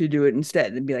around to do it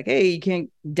instead. And be like, hey, you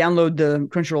can't download the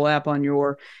Crunchyroll app on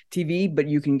your TV, but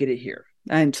you can get it here.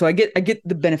 And so I get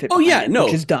the benefit.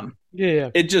 Which is dumb.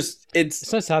 Yeah.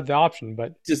 It's nice to have the option,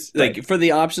 but just like for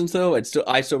the options though,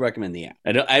 I still recommend the app.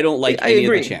 I don't like any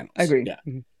of the channels. I agree. Yeah.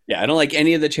 Yeah, I don't like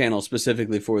any of the channels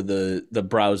specifically for the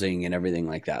browsing and everything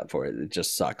like that for it. It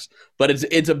just sucks. But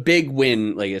it's a big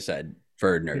win, like I said,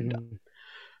 for nerddom.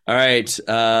 All right,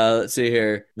 let's see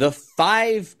here. The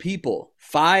 5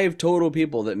 total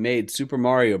people that made Super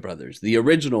Mario Brothers, the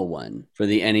original one for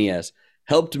the NES,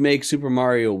 helped make Super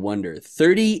Mario Wonder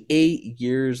 38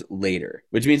 years later,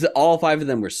 which means that all 5 of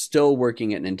them were still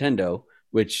working at Nintendo,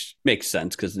 which makes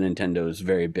sense because Nintendo is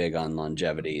very big on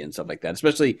longevity and stuff like that,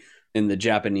 especially in the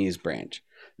Japanese branch.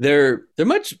 They're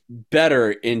much better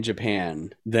in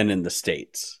Japan than in the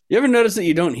States. You ever notice that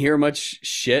you don't hear much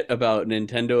shit about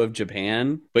Nintendo of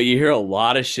Japan, but you hear a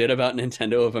lot of shit about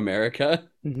Nintendo of America?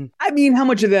 Mm-hmm. I mean, how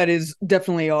much of that is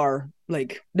definitely our,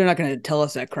 like, they're not going to tell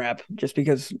us that crap just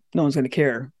because no one's going to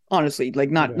care. Honestly, like,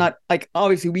 not like,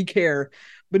 obviously we care,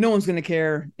 but no one's going to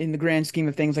care in the grand scheme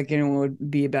of things like anyone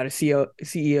would be about a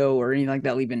CEO or anything like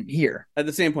that leaving here. At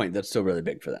the same point, that's still really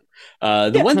big for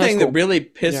them. The one thing that really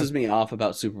pisses me off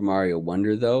about Super Mario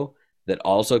Wonder, though, that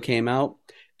also came out,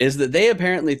 is that they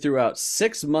apparently threw out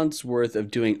 6 months worth of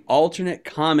doing alternate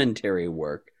commentary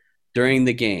work during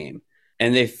the game.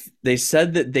 And they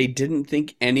said that they didn't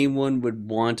think anyone would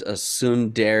want a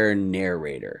tsundere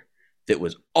narrator that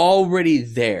was already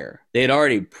there. They had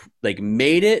already like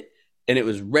made it and it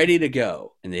was ready to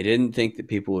go. And they didn't think that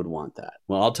people would want that.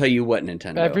 Well, I'll tell you what,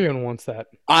 Nintendo. Everyone wants that.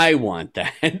 I want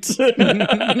that.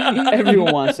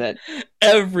 Everyone wants that.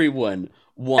 Everyone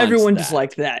wants Everyone that. just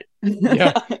liked that.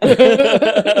 Yeah.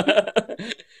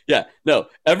 Yeah. No,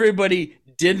 everybody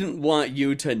didn't want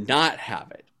you to not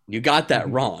have it. You got that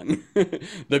wrong.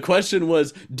 The question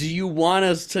was, do you want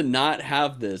us to not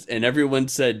have this? And everyone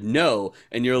said no.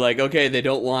 And you're like, okay, they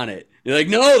don't want it. You're like,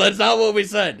 no, that's not what we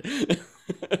said.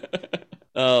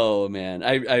 Oh man,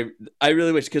 I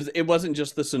really wish, because it wasn't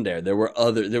just the tsundere.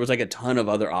 There was like a ton of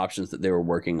other options that they were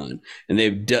working on, and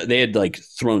they had like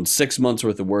thrown 6 months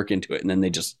worth of work into it, and then they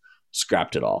just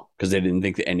scrapped it all because they didn't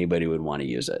think that anybody would want to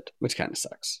use it, which kind of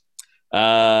sucks.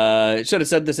 Should have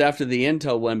said this after the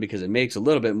Intel one because it makes a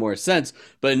little bit more sense.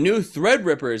 But new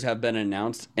Threadrippers have been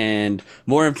announced, and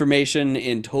more information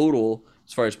in total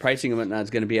as far as pricing and whatnot is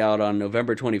going to be out on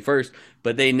November 21st.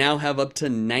 But they now have up to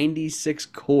 96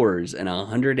 cores and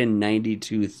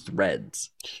 192 threads.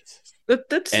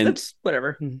 That's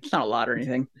whatever. It's not a lot or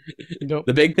anything. Nope.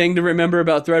 The big thing to remember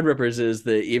about Threadrippers is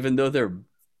that even though they're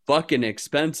fucking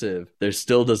expensive, they're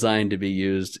still designed to be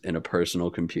used in a personal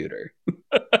computer.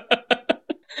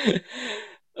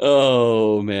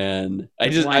 Oh man,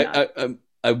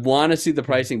 I want to see the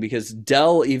pricing, because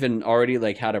Dell even already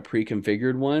like had a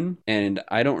pre-configured one, and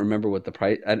I don't remember what the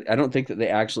price. I don't think that they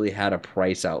actually had a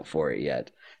price out for it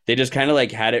yet. They just kind of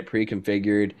like had it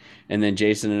pre-configured, and then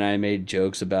Jason and I made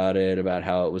jokes about it, about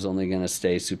how it was only going to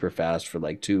stay super fast for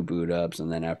like 2 boot ups,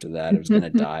 and then after that it was going to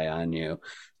die on you.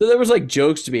 So there was like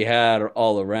jokes to be had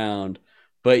all around.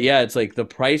 But yeah, it's like the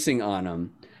pricing on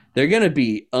them, they're going to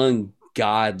be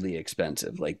ungodly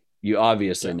expensive. Like, you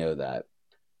obviously know that.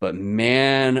 But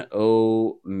man,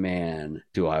 oh man,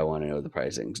 do I want to know the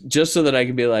pricing, just so that I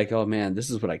can be like, oh man, this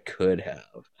is what I could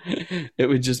have. It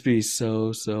would just be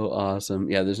so awesome.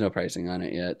 Yeah, there's no pricing on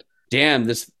it yet. Damn,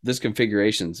 this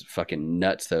configuration's fucking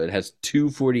nuts though. It has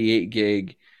 248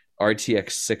 gig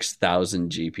RTX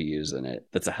 6000 GPUs in it.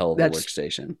 That's a hell of a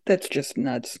workstation. That's just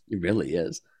nuts. It really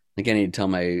is. Like, I need to tell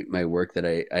my work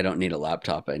that I don't need a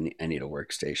laptop. I need a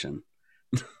workstation.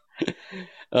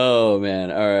 Oh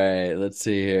man. All right, let's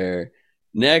see here.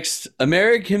 Next,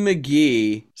 American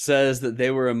McGee says that they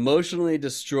were emotionally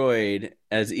destroyed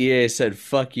as EA said,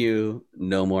 fuck you,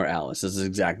 no more Alice. This is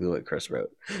exactly what Chris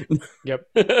wrote. Yep.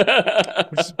 Which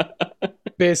is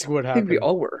basically what happened. I think we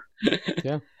all were.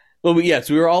 Yeah. Well, yes,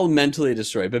 we were all mentally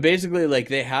destroyed. But basically, like,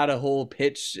 they had a whole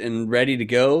pitch and ready to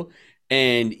go,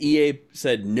 and EA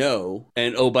said no.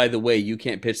 And oh, by the way, you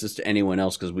can't pitch this to anyone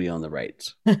else because we own the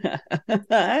rights.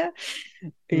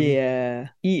 Yeah. EA.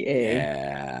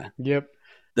 Yeah. Yep.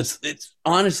 It's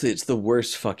honestly, it's the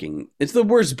worst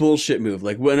bullshit move.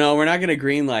 Like, well, no, we're not going to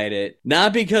greenlight it.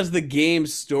 Not because the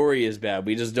game's story is bad.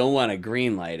 We just don't want to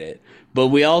greenlight it. But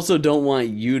we also don't want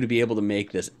you to be able to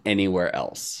make this anywhere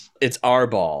else. It's our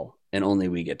ball, and only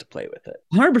we get to play with it.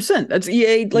 100%. That's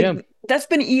EA. Like, that's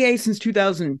been EA since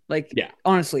 2000. Like,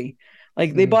 honestly.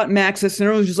 Like, they bought Maxis, and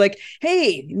everyone was just like,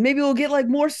 hey, maybe we'll get, like,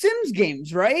 more Sims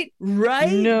games, right?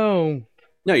 Right?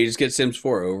 No, you just get Sims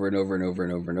 4 over and over and over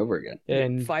and over and over again.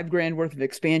 And $5,000 worth of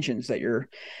expansions that your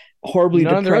horribly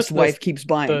depressed wife keeps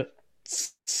buying.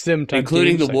 Sim type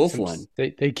including games, the Wolf Sims. one.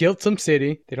 They killed Sim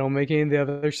City. They don't make any of the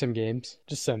other Sim games.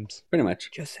 Just Sims. Pretty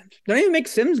much. Just Sims. They don't even make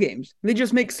Sims games. They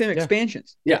just make Sim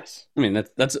expansions. Yes. I mean,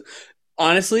 that's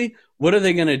honestly, what are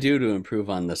they going to do to improve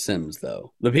on the Sims,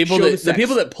 though? The people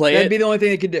that play That'd be the only thing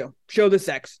they could do. Show the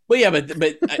sex. Well, yeah, but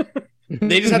they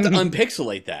just have to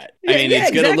unpixelate that. I mean,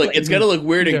 it's gonna look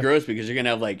weird and gross, because you're gonna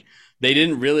have like, they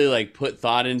didn't really like put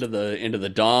thought into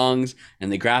the dongs,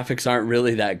 and the graphics aren't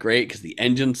really that great because the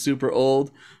engine's super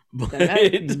old. But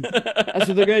that's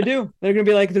what they're gonna do. They're gonna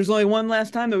be like, there's only one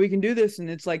last time that we can do this, and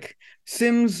it's like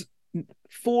Sims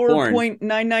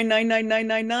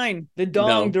 4.9999999, the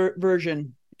dong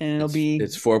version. And it'll be...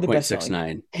 It's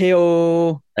 4.69.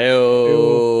 Heyo.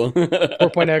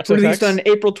 4.x. Released on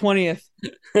April 20th.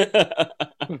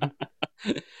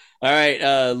 All right.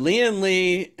 Lian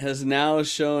Li has now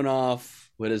shown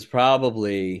off what is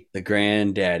probably the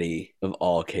granddaddy of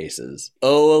all cases,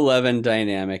 011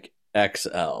 Dynamic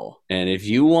XL. And if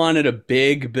you wanted a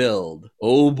big build,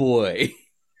 oh boy,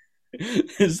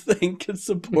 this thing can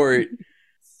support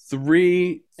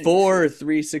four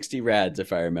 360 rads,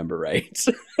 if I remember right.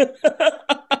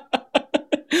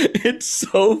 It's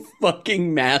so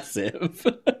fucking massive.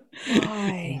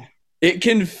 Why? It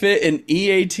can fit an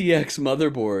EATX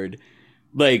motherboard,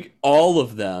 like all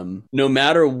of them, no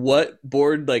matter what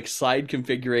board like slide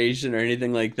configuration or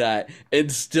anything like that,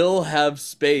 and still have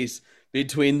space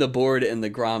between the board and the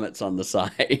grommets on the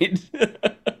side.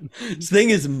 This thing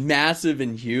is massive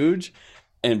and huge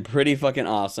and pretty fucking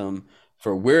awesome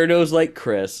for weirdos like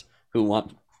Chris who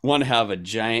want to have a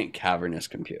giant cavernous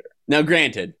computer. Now,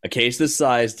 granted, a case this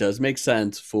size does make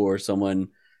sense for someone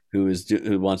who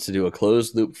wants to do a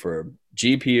closed loop for a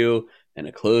GPU and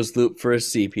a closed loop for a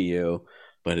CPU,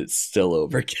 but it's still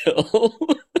overkill.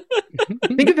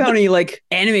 Think of how many like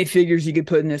anime figures you could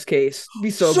put in this case. It'd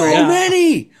be so great.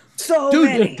 Many! So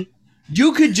many!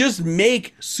 You could just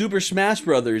make Super Smash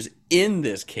Brothers in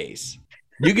this case.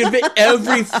 You could fit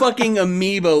every fucking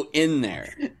amiibo in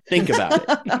there. Think about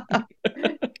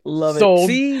it. Love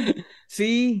it.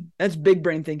 See, that's big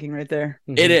brain thinking right there.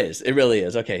 It is. It really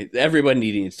is. Okay, everybody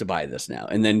needs to buy this now,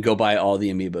 and then go buy all the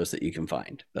amiibos that you can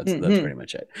find. That's pretty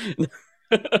much it.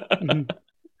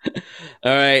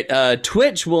 All right.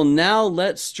 Twitch will now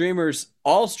let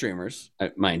all streamers,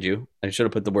 mind you, I should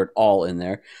have put the word all in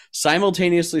there,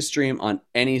 simultaneously stream on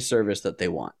any service that they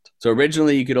want. So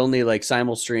originally you could only like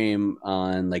simul stream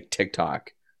on like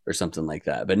TikTok or something like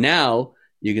that. But now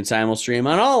you can simul stream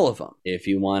on all of them if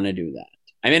you want to do that.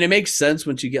 I mean, it makes sense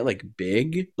once you get like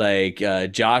big, like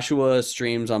Joshua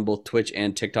streams on both Twitch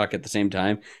and TikTok at the same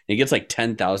time. And he gets like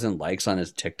 10,000 likes on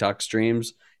his TikTok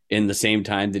streams in the same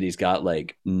time that he's got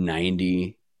like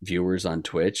 90 viewers on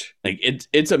Twitch. Like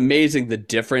it's amazing the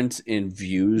difference in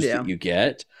views that you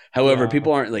get. However,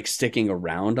 people aren't like sticking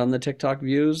around on the TikTok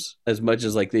views as much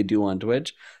as like they do on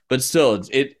Twitch, but still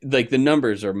it like the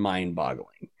numbers are mind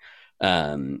boggling.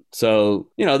 So,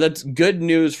 you know, that's good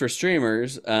news for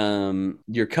streamers.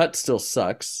 Your cut still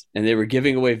sucks. And they were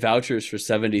giving away vouchers for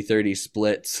 70-30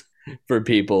 splits for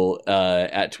people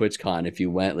at TwitchCon. If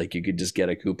you went, like, you could just get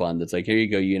a coupon that's like, here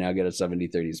you go, you now get a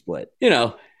 70-30 split. You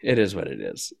know, it is what it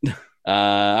is. All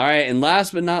right, and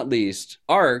last but not least,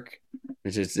 Ark,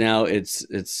 which is now it's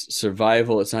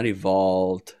survival. It's not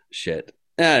evolved. Shit.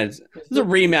 It's a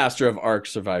remaster of Ark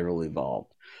Survival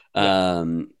Evolved.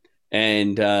 And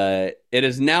it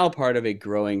is now part of a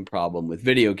growing problem with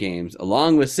video games,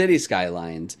 along with City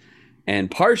Skylines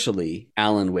and partially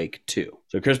Alan Wake 2.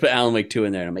 So Chris put Alan Wake 2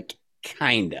 in there, and I'm like,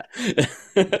 kinda.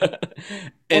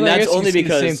 And that's only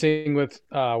because... the same thing with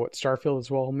Starfield as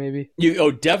well, maybe?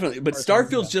 Definitely. But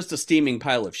Starfield's just a steaming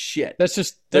pile of shit. That's a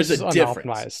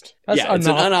difference. It's an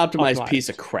unoptimized piece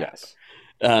of crap.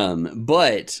 Yes.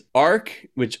 But Ark,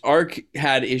 which Ark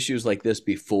had issues like this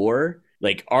before...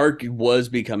 Like, Ark was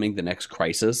becoming the next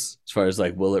Crisis as far as,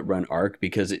 like, will it run Ark?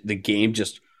 Because the game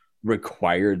just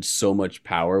required so much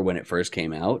power when it first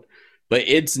came out. But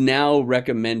it's now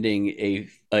recommending a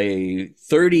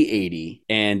 3080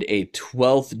 and a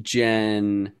 12th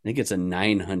gen, I think it's a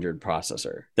 900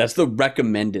 processor. That's the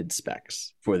recommended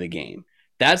specs for the game.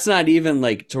 That's not even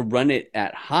like to run it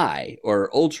at high or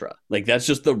ultra. Like that's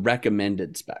just the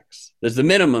recommended specs. There's the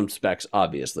minimum specs,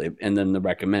 obviously, and then the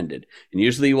recommended. And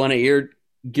usually you want to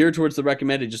gear towards the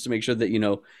recommended just to make sure that, you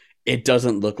know, it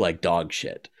doesn't look like dog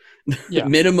shit. Yeah.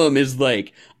 Minimum is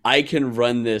like, I can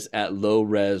run this at low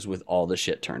res with all the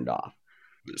shit turned off.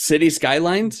 City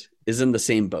Skylines is in the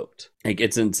same boat. Like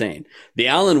it's insane. The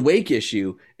Alan Wake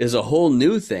issue is a whole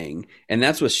new thing, and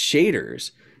that's with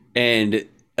shaders. And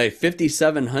a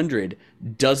 5700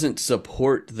 doesn't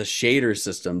support the shader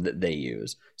system that they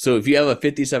use. So if you have a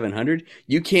 5700,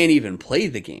 you can't even play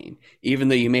the game, even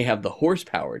though you may have the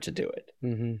horsepower to do it.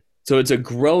 Mm-hmm. So it's a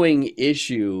growing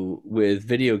issue with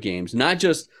video games, not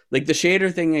just like the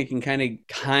shader thing. I can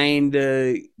kind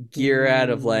of gear out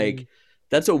of like,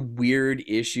 that's a weird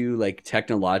issue, like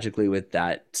technologically with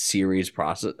that series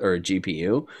process or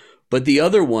GPU. But the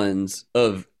other ones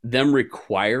of them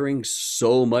requiring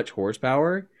so much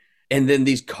horsepower, and then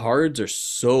these cards are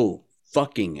so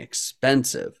fucking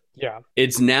expensive. Yeah,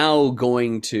 it's now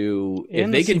going to,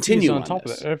 and if they continue on top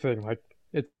this, of it, everything, like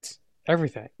it's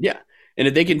everything. Yeah, and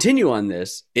if they continue on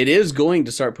this, it is going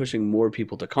to start pushing more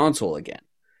people to console again,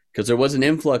 because there was an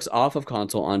influx off of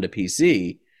console onto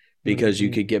PC because you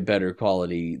could get better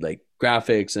quality like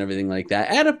graphics and everything like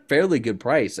that at a fairly good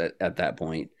price at that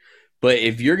point. But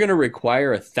if you're going to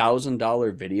require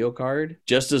 $1,000 video card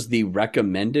just as the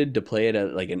recommended to play it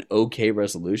at like an okay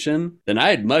resolution, then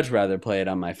I'd much rather play it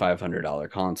on my $500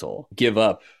 console. Give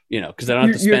up, because I don't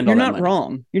have to spend all that money. You're not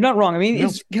wrong. You're not wrong. I mean,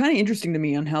 it's kind of interesting to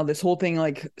me on how this whole thing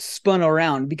like spun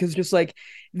around, because just like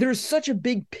there's such a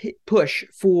big push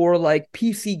for like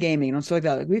PC gaming and stuff like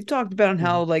that. Like, we've talked about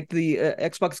how like the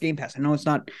Xbox Game Pass, I know it's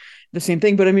not the same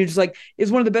thing, but I mean, just like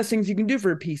it's one of the best things you can do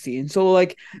for a PC. And so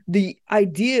like the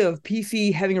idea of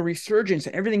PC having a resurgence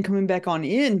and everything coming back on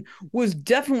in was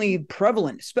definitely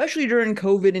prevalent, especially during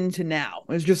COVID into now.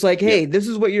 It's just like, hey, this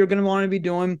is what you're going to want to be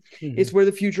doing. It's where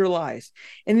the future lies.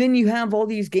 And then you have all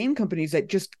these game companies that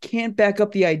just can't back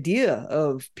up the idea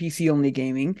of PC only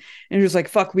gaming. And just like,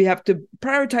 fuck, we have to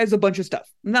prioritize a bunch of stuff.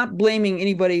 I'm not blaming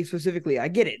anybody specifically. I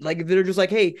get it. Like if they're just like,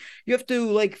 hey, you have to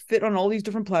like fit on all these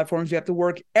different platforms. You have to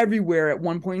work everywhere at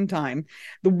one point in time.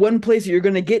 The one place that you're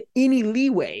going to get any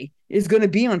leeway is going to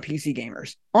be on PC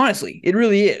gamers. Honestly, it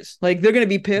really is. Like they're going to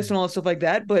be pissed and all that stuff like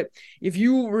that. But if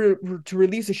you were to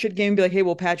release a shit game and be like, hey,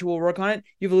 we'll patch it, we'll work on it,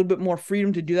 you have a little bit more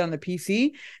freedom to do that on the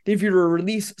PC than if you were to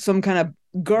release some kind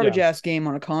of garbage ass game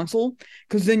on a console,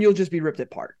 because then you'll just be ripped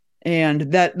apart.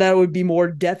 And that would be more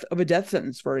death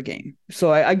sentence for a game.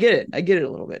 So I get it. I get it a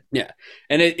little bit. Yeah.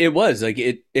 And it was like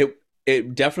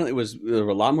it definitely was. There were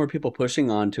a lot more people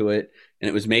pushing onto it, and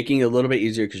it was making it a little bit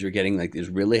easier because you're getting like these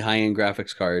really high-end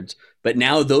graphics cards. But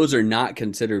now those are not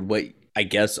considered what I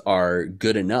guess are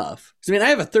good enough. I mean, I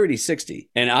have a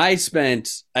 3060, and I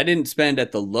didn't spend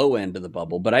at the low end of the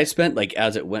bubble, but I spent like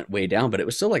as it went way down, but it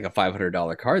was still like a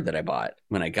 $500 card that I bought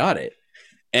when I got it.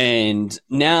 And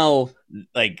now,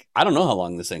 like, I don't know how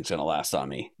long this thing's going to last on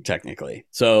me, technically.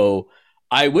 So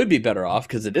I would be better off,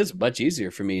 because it is much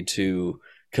easier for me to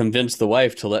convince the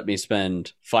wife to let me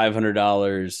spend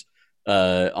 $500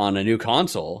 on a new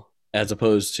console, as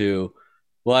opposed to,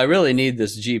 well, I really need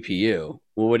this GPU.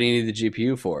 Well, what do you need the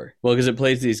GPU for? Well, because it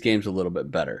plays these games a little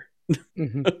bit better.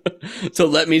 So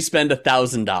let me spend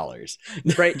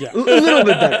 $1,000. Right. Yeah. A little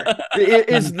bit better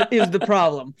is the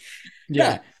problem.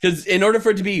 Yeah, because in order for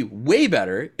it to be way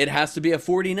better, it has to be a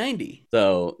 4090.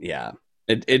 So yeah,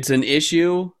 it's an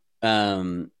issue.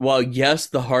 While yes,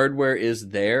 the hardware is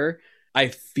there, I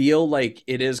feel like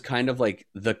it is kind of like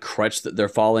the crutch that they're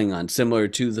falling on, similar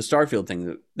to the Starfield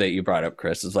thing that you brought up,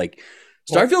 Chris. Is like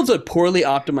Starfield's a poorly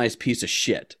optimized piece of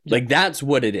shit. Like that's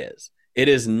what it is. It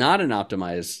is not an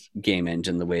optimized game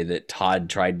engine the way that Todd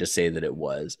tried to say that it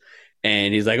was.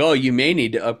 And he's like, oh, you may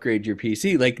need to upgrade your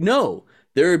PC. Like, no.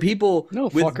 There are people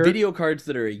with video cards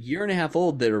that are a year and a half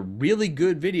old that are really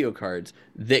good video cards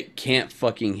that can't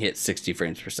fucking hit 60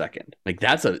 frames per second. Like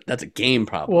that's a game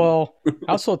problem. Well,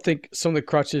 I also think some of the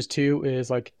crutches too is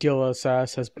like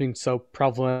DLSS has been so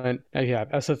prevalent. Now you have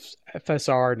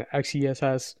FSR and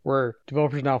XESS, where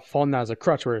developers are now falling that as a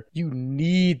crutch, where you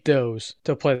need those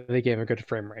to play the game at a good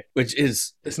frame rate. Which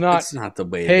is it's not the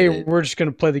way. Hey, we're just going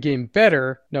to play the game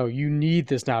better. No, you need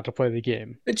this now to play the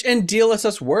game. And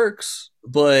DLSS works.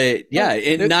 But yeah,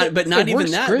 not even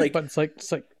that. Great, like, but it's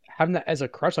like having that as a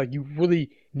crutch. Like you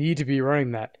really need to be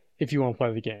running that if you want to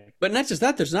play the game. But not just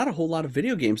that. There's not a whole lot of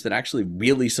video games that actually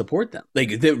really support them.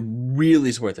 Like that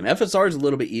really support them. FSR is a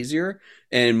little bit easier,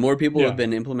 and more people have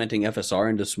been implementing FSR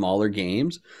into smaller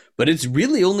games. But it's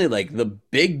really only like the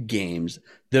big games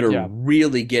that are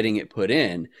really getting it put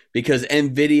in, because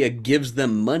NVIDIA gives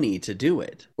them money to do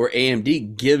it, or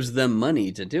AMD gives them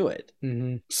money to do it.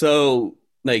 Mm-hmm. So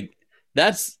like.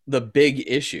 That's the big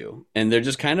issue, and they're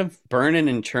just kind of burning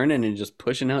and churning and just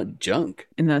pushing out junk.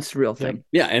 And that's the real thing.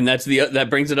 Yeah, and that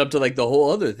brings it up to like the whole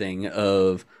other thing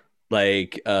of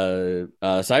like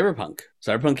Cyberpunk.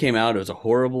 Cyberpunk came out, it was a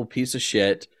horrible piece of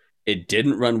shit. It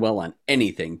didn't run well on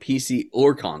anything, PC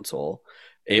or console.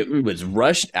 It was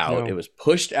rushed out. It was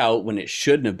pushed out when it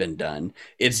shouldn't have been done.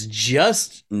 It's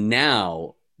just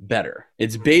now better.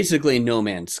 It's basically No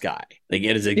Man's Sky. Like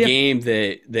it is a game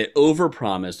that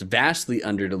overpromised, vastly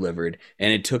underdelivered,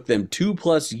 and it took them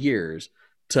 2+ years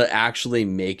to actually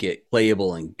make it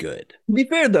playable and good. To be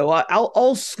fair though,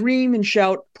 I'll scream and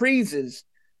shout praises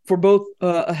for both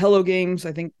Hello Games,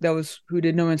 I think that was who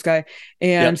did No Man's Sky,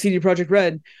 and CD Projekt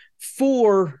Red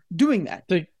for doing that.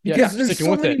 Because there's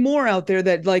so many more out there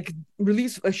that like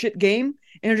release a shit game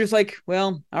and are just like,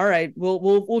 well, all right,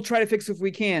 we'll try to fix it if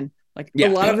we can. Like a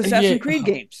lot of Assassin's Creed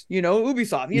games,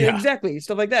 Ubisoft, exactly,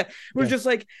 stuff like that. We're just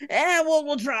like,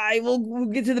 we'll try, we'll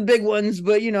get to the big ones,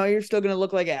 but you're still gonna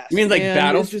look like ass. You mean like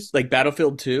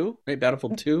Battlefield 2, right?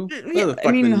 Battlefield 2.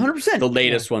 I mean, 100%. The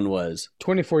latest one was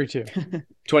 2042.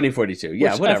 2042.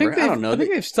 Yeah, whatever. I don't know. I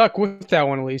think they've stuck with that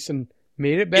one at least and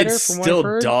made it better. It's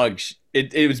still dog shit.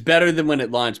 It was better than when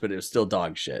it launched, but it was still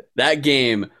dog shit. That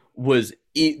game was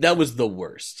that was the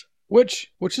worst. Which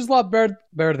is a lot better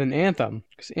than Anthem,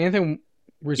 because Anthem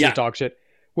was just dog shit.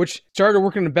 Which started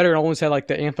working better and almost had like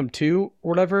the Anthem 2 or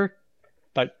whatever,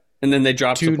 like, and then they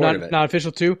dropped support of it, not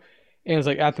official 2, and it was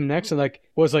like Anthem Next, and like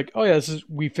was like, oh yeah,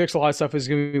 we fixed a lot of stuff, it's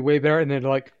gonna be way better, and then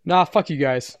they're like, nah, fuck you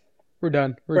guys, we're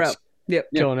done, we're just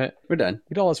killing it, we're done.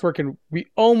 We did all this work and we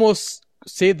almost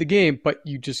saved the game, but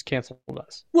you just canceled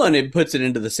us. Well, and it puts it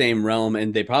into the same realm,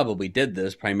 and they probably did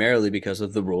this primarily because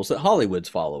of the rules that Hollywood's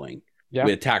following. Yeah.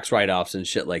 With tax write-offs and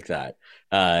shit like that.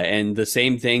 And the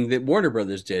same thing that Warner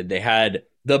Brothers did. They had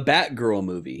the Batgirl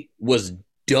movie was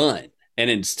done. And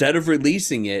instead of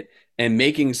releasing it and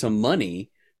making some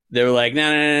money, they were like,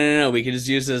 no, we can just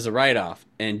use it as a write-off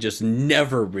and just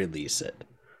never release it.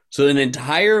 So an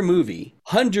entire movie,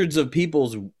 hundreds of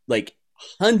people's, like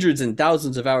hundreds and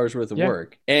thousands of hours worth of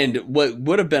work. And what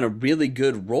would have been a really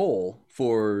good role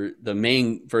for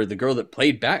the girl that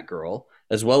played Batgirl,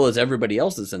 as well as everybody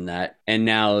else is in that, and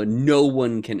now no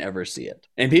one can ever see it.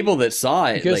 And people that saw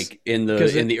it, like in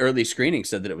the early screening,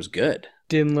 said that it was good.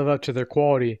 Didn't live up to their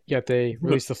quality, yet they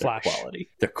released the Flash.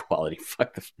 Their quality.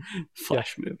 Fuck the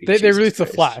Flash movie. They released the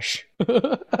Flash.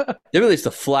 They released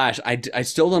the Flash. I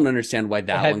still don't understand why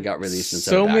that one got released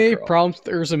instead of Batgirl. So many problems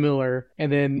with Ursa Miller, and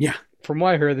then from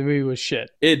what I heard, the movie was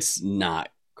shit. It's not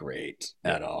great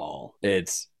at all.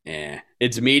 It's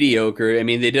mediocre. I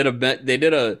mean, they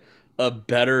did a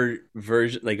better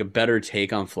version, like a better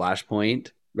take on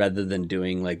Flashpoint rather than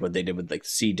doing like what they did with like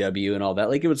CW and all that.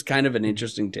 Like, it was kind of an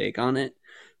interesting take on it,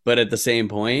 but at the same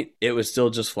point, it was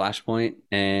still just Flashpoint.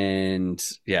 And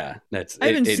I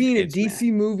haven't seen a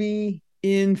DC movie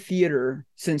in theater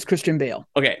since Christian Bale.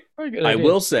 Okay, I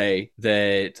will say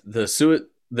that the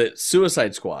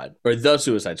Suicide Squad,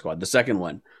 the second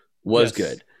one, was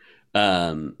good.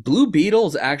 Blue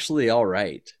Beetle's actually all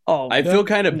right. I feel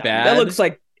kind of bad. That looks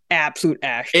like absolute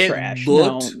trash. It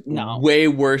looked way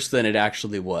worse than it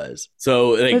actually was.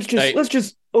 So like, let's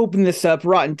just open this up.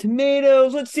 Rotten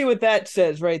Tomatoes. Let's see what that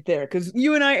says right there. Because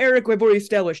you and I, Eric, we've already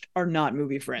established, are not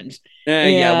movie friends.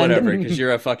 Yeah, whatever. Because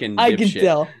you're a fucking I can dipshit.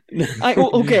 tell.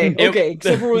 Okay.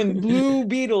 Except for when Blue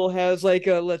Beetle has like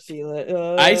a, let's see.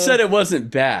 I said it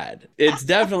wasn't bad. It's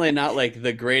definitely not like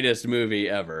the greatest movie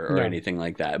ever or anything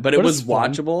like that. But it was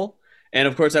watchable. And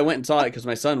of course, I went and saw it because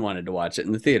my son wanted to watch it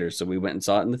in the theaters. So we went and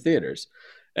saw it in the theaters.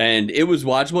 And it was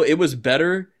watchable. It was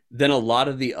better than a lot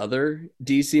of the other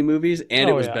DC movies. And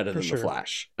it was better than The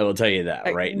Flash. I will tell you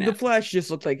that right now. The Flash just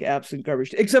looked like absolute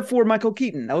garbage. Except for Michael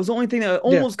Keaton. That was the only thing that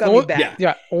almost got me back.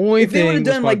 Yeah, if they would have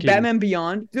done like Batman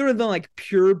Beyond, if they would have done like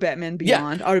pure Batman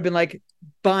Beyond, I would have been like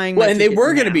buying. Well, and they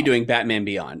were going to be doing Batman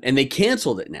Beyond. And they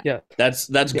canceled it now. Yeah. That's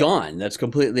gone. That's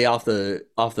completely off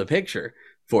the picture.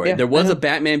 For it. There was a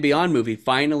Batman Beyond movie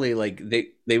finally, like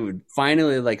they would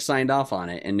finally like signed off on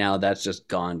it, and now that's just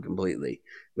gone completely,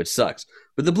 which sucks.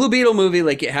 But the Blue Beetle movie,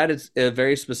 like, it had a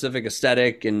very specific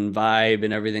aesthetic and vibe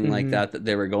and everything like that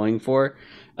they were going for.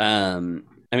 I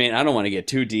mean, I don't want to get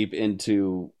too deep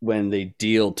into when they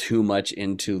deal too much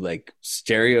into like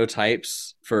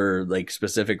stereotypes for like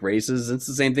specific races. It's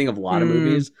the same thing of a lot of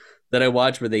movies that I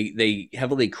watch where they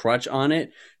heavily crutch on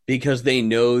it. Because they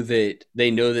know that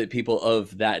people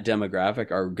of that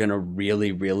demographic are gonna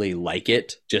really, really like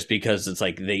it, just because it's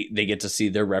like they get to see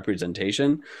their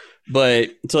representation. But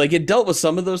so like it dealt with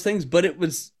some of those things, but it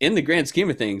was, in the grand scheme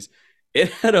of things, it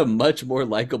had a much more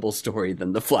likable story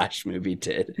than the Flash movie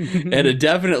did, and a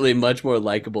definitely much more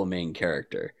likable main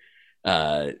character.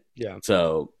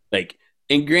 So like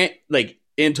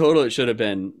in total, it should have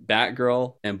been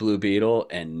Batgirl and Blue Beetle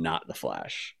and not The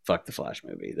Flash. Fuck the Flash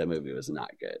movie. That movie was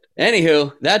not good.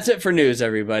 Anywho, that's it for news,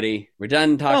 everybody. We're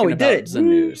done talking about the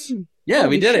news. Yeah,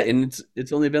 we did it. And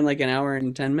it's only been like an hour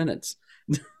and 10 minutes.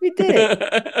 We did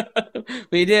it.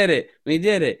 We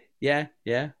did it. Yeah,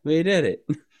 we did it.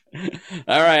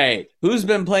 All right. Who's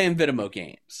been playing Vidimo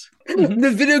games?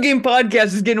 The video game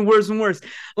podcast is getting worse and worse.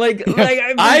 I've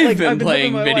been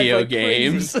playing video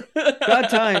games. About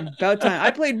time.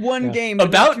 I played one game.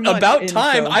 About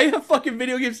time. I have fucking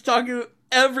video games talking to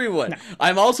everyone.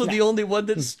 I'm also the only one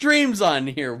that streams on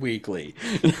here weekly.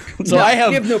 So I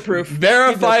have no proof.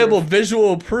 Verifiable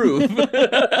visual proof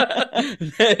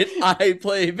that I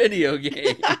play video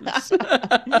games.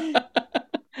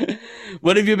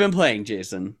 What have you been playing,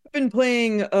 Jason? I've been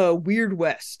playing Weird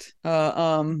West,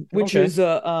 which is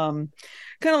kind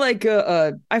of like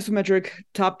a isometric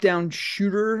top-down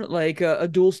shooter, like a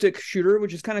dual stick shooter,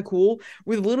 which is kind of cool,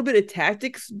 with a little bit of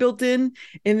tactics built in,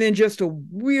 and then just a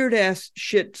weird ass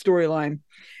shit storyline.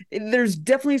 There's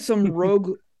definitely some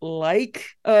rogue-like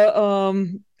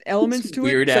elements to it,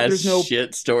 Weird except ass there's no.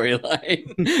 shit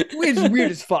storyline. It's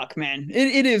weird as fuck, man.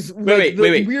 It is. Wait.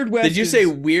 Weird West. Did you say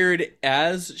weird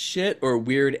as shit or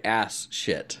weird ass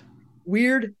shit?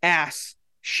 Weird ass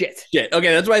shit? Shit.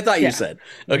 Okay, that's what I thought Yeah. you said.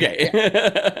 Okay.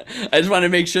 Yeah. I just want to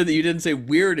make sure that you didn't say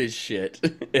weird as shit.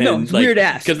 And, No, it's weird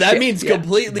ass. Because that shit. means Yeah.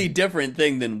 completely different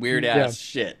thing than weird ass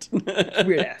shit. It's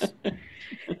weird ass.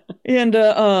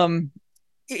 And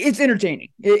it's entertaining,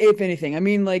 if anything. I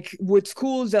mean, like, what's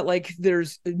cool is that, like,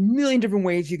 there's a million different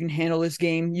ways you can handle this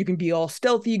game. You can be all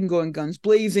stealthy, you can go in guns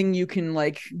blazing, you can,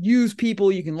 like, use people,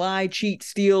 you can lie, cheat,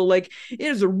 steal. Like, it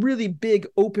is a really big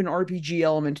open RPG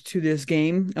element to this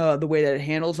game, the way that it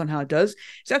handles on how it does.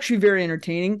 It's actually very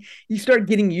entertaining. You start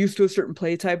getting used to a certain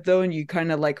play type, though, and you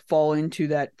kind of, like, fall into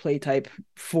that play type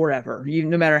forever,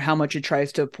 no matter how much it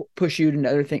tries to push you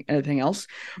to anything else.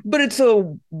 But it's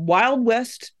a Wild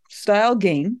West style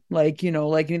game, like, you know,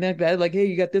 like anything like that. Like, hey,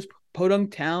 you got this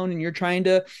podunk town and you're trying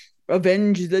to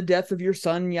avenge the death of your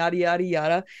son, yada yada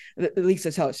yada. At least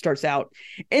that's how it starts out.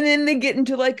 And then they get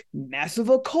into like massive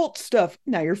occult stuff.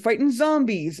 Now you're fighting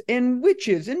zombies and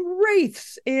witches and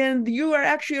wraiths, and you are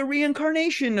actually a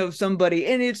reincarnation of somebody.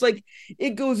 And it's like,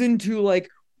 it goes into like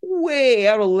way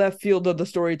out of left field of the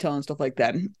storytelling, stuff like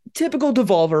that. Typical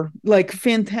Devolver, like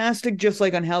fantastic, just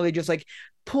like on how they just like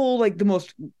pull like the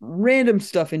most random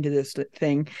stuff into this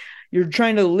thing. You're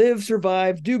trying to live,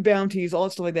 survive, do bounties, all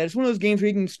that stuff like that. It's one of those games where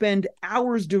you can spend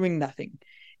hours doing nothing,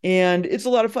 and it's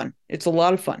a lot of fun. It's a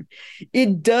lot of fun.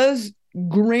 It does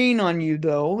grain on you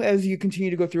though as you continue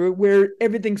to go through it, where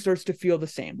everything starts to feel the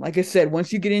same. Like I said,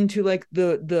 once you get into like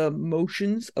the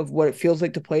motions of what it feels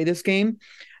like to play this game,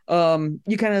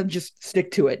 you kind of just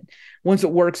stick to it. Once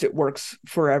it works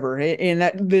forever, and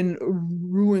that then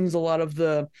ruins a lot of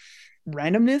the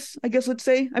randomness, I guess, let's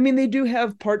say. I mean, they do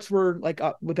have parts where, like,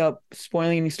 without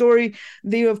spoiling any story,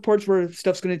 they have parts where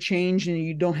stuff's going to change and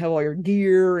you don't have all your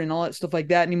gear and all that stuff like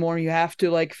that anymore. You have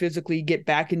to like physically get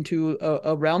back into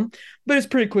a realm, but it's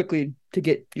pretty quickly to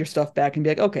get your stuff back and be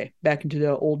like, okay, back into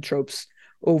the old tropes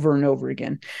over and over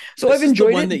again. So this I've enjoyed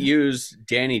is the one it. that used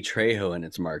Danny Trejo in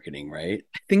its marketing, right?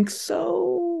 I think so.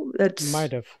 That's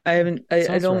might have. I don't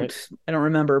right. I don't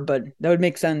remember, but that would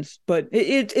make sense. But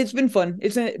it's been fun.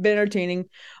 It's been entertaining.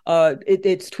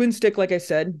 It's twin stick, like I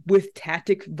said, with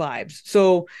tactic vibes.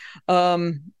 So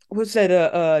what's that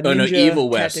Oh no, Ninja Evil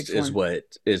West Tactics is one? what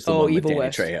is the one with Evil Danny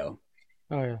West. Trejo.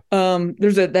 Oh yeah.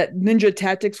 There's that Ninja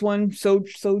Tactics one,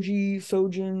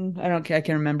 Sojin, I can't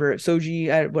remember it.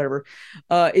 Soji, whatever.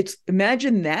 It's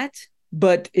imagine that,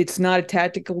 but it's not a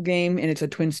tactical game and it's a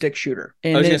twin stick shooter.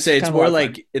 And I was gonna say it's kind of more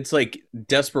like it's like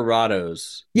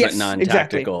Desperados, Yes, but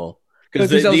non-tactical. Because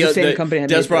that was the same company.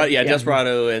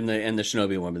 Desperado and the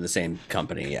Shinobi one were the same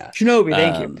company. Yeah, Shinobi.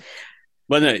 Thank you.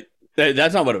 Well, no,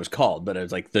 that's not what it was called, but it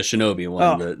was like the Shinobi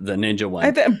one, the ninja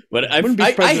one. But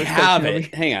I have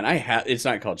it. Hang on, it's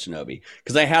not called Shinobi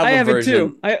because I have a version. It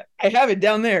too. I have it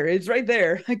down there. It's right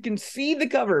there. I can see the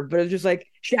cover, but it's just like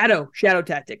Shadow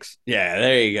Tactics. Yeah,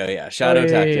 there you go. Yeah, Shadow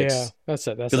Tactics. Yeah. That's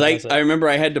it. Because I remember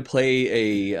I had to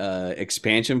play a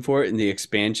expansion for it, and the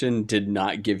expansion did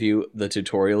not give you the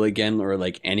tutorial again or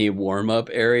like any warm up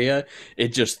area. It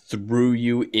just threw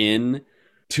you in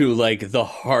to like the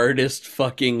hardest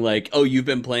fucking like, oh, you've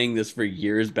been playing this for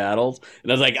years battles,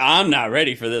 and I was like, I'm not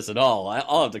ready for this at all.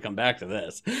 I'll have to come back to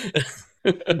this.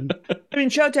 I mean,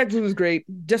 Shadow Tactics was great.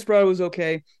 Desperado was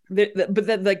okay, but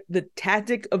that like the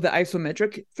tactic of the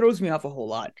isometric throws me off a whole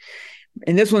lot.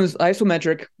 And this one's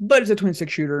isometric, but it's a twin stick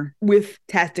shooter with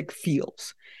tactic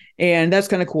feels. And that's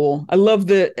kind of cool. I love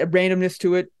the randomness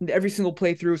to it. Every single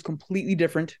playthrough is completely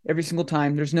different every single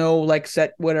time. There's no like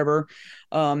set whatever.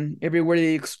 Everywhere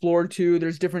they explore to,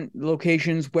 there's different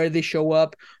locations where they show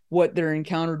up, what they're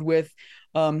encountered with.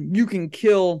 You can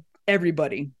kill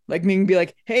everybody. Like, me can be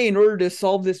like, hey, in order to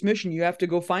solve this mission, you have to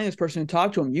go find this person and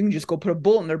talk to them. You can just go put a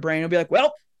bullet in their brain and be like,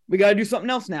 well, we got to do something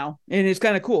else now. And it's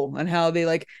kind of cool on how they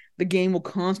like the game will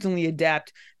constantly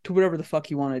adapt to whatever the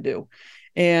fuck you want to do.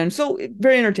 And so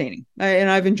very entertaining. And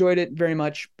I've enjoyed it very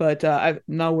much, but I'm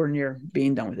nowhere near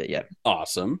being done with it yet.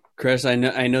 Awesome. Chris, I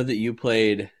know that you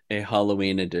played a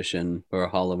Halloween edition or a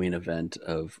Halloween event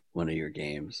of one of your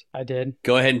games. I did.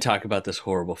 Go ahead and talk about this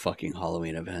horrible fucking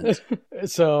Halloween event.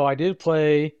 So I did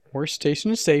play Worst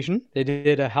Station to Station. They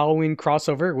did a Halloween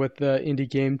crossover with the indie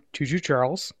game Choo Choo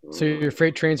Charles. So your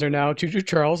freight trains are now Choo Choo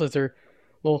Charles as their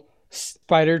little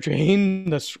spider train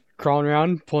that's crawling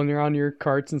around, pulling around your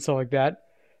carts and stuff like that.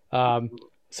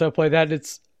 So play that.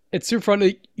 It's super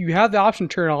fun. You have the option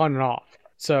to turn it on and off.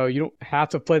 So you don't have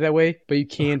to play that way, but you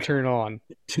can turn it on.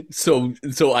 So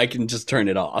I can just turn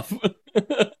it off.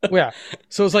 Yeah.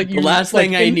 So it's like The last like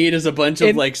thing I need is a bunch of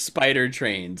in- like spider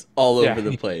trains all Yeah. over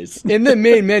the place. in the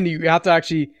main menu, you have to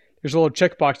actually there's a little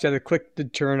checkbox you have to click to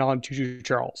turn on Choo Choo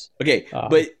Charles. Okay,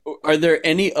 but are there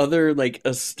any other like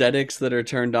aesthetics that are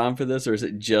turned on for this, or is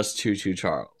it just Choo Choo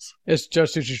Charles? It's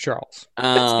just Choo Choo Charles.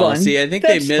 That's fun. See, I think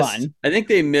That's they missed. fun. I think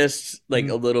they missed like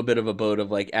a little bit of a boat of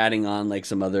like adding on like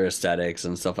some other aesthetics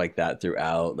and stuff like that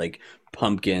throughout, like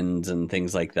pumpkins and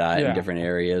things like that in different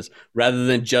areas, rather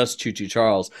than just Choo Choo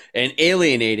Charles and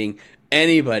alienating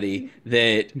anybody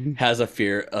that has a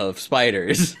fear of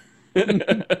spiders.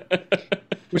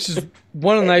 Which is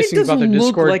one of the nice It things about their doesn't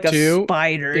look Discord like a too.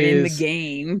 spider in the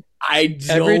game. I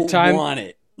don't want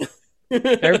it.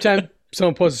 Every time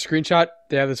someone posts a screenshot,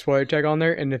 they have the spoiler tag on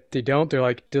there, and if they don't, they're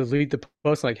like, delete the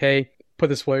post, like, hey, put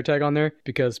the spoiler tag on there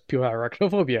because people have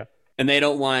arachnophobia. And they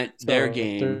don't want their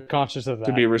game they're conscious of that.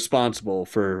 to be responsible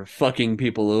for fucking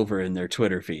people over in their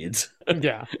Twitter feeds.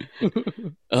 Yeah.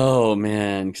 Oh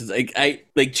man, because I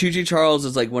like Choo Choo Charles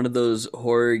is like one of those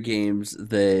horror games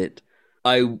that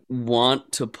I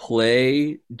want to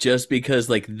play just because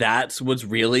like that's what's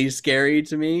really scary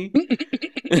to me.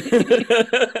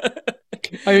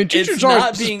 I mean, Choo Choo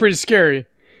Charles is pretty scary.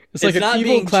 It's like an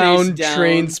evil clown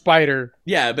trained spider.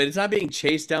 Yeah, but it's not being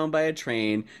chased down by a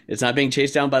train. It's not being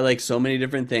chased down by like so many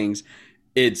different things.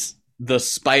 It's the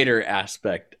spider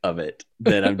aspect of it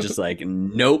that I'm just like,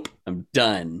 nope, I'm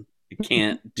done. I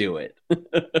can't do it.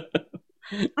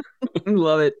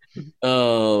 Love it.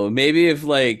 Oh, maybe if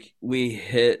like we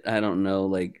hit, I don't know,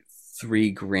 like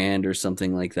 $3,000 or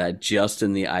something like that, just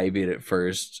in the IBIF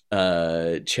first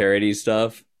charity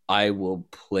stuff, I will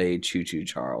play Choo Choo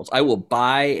Charles. I will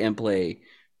buy and play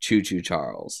Choo Choo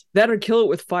Charles. That or kill it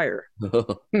with fire.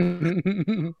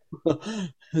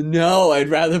 No, I'd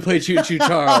rather play Choo Choo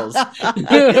Charles.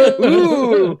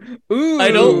 Ooh,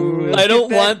 I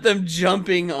don't want them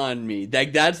jumping on me.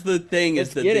 That's the thing,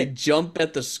 is that they jump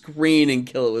at the screen and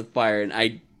kill it with fire,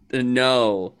 and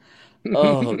no.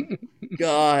 Oh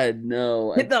God,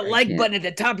 no! Hit the like button at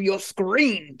the top of your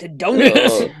screen to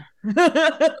donate.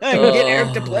 Get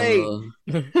Eric to play.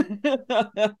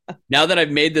 Now that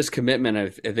I've made this commitment, I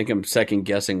think I'm second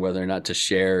guessing whether or not to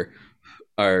share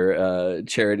our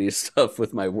charity stuff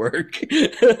with my work, because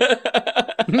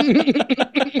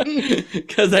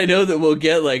I know that we'll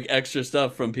get like extra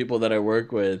stuff from people that I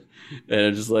work with, and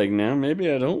I'm just like, no,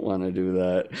 maybe I don't want to do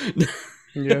that.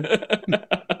 Yeah.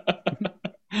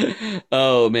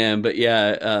 Oh man, but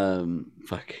yeah,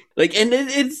 fuck. Like, and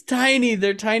it's tiny.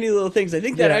 They're tiny little things. I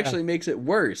think that actually makes it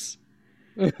worse.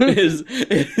 is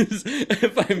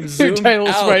if I'm zoomed tiny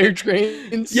little out, spider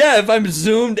trains. Yeah, if I'm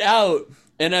zoomed out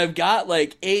and I've got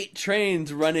like 8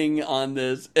 trains running on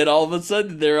this, and all of a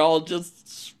sudden they're all just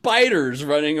spiders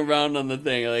running around on the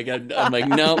thing. Like I'm like,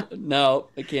 no,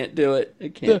 I can't do it. I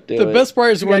can't do it. The best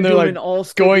part is when they're like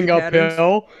going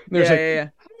uphill. There's yeah.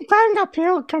 Climbing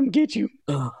uphill, come get you.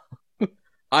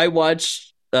 I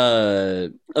watched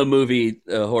a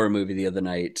horror movie the other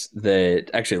night,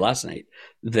 last night,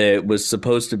 that was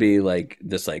supposed to be like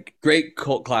this like great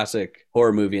cult classic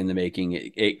horror movie in the making.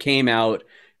 It came out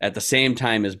at the same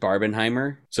time as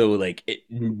Barbenheimer, so like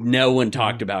no one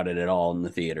talked about it at all in the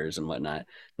theaters and whatnot. And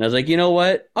I was like, you know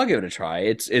what? I'll give it a try.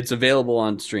 It's available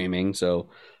on streaming,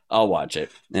 so I'll watch it.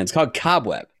 And it's called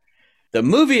Cobweb. The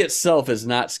movie itself is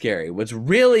not scary. What's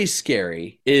really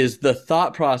scary is the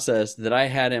thought process that I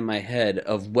had in my head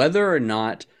of whether or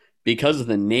not, because of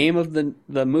the name of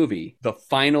the movie, the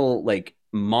final like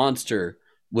monster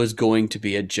was going to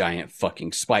be a giant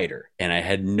fucking spider. And I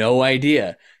had no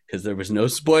idea because there was no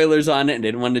spoilers on it and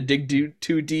didn't want to dig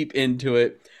too deep into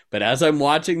it. But as I'm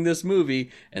watching this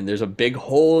movie and there's a big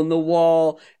hole in the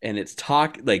wall and it's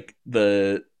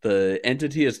the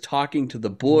entity is talking to the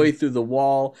boy through the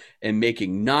wall and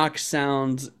making knock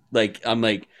sounds. Like, I'm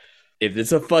like, if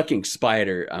it's a fucking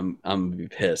spider, I'm gonna be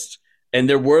pissed. And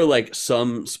there were like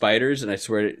some spiders, and I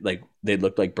swear, like they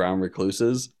looked like brown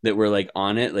recluses that were like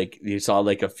on it. Like you saw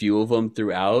like a few of them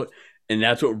throughout, and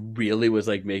that's what really was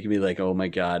like making me like, oh my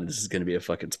God, this is gonna be a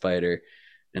fucking spider.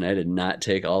 And I did not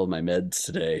take all of my meds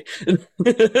today.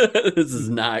 This is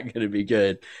not gonna be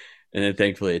good. And then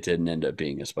thankfully it didn't end up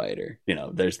being a spider. You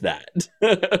know, there's that.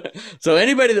 So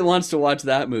anybody that wants to watch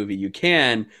that movie, you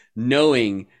can,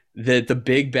 knowing that the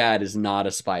big bad is not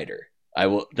a spider.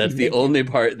 That's the only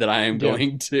part that I am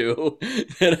going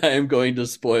to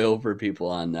spoil for people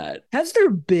on that. Has there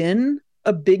been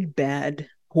a big bad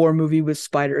horror movie with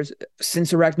spiders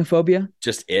since Arachnophobia?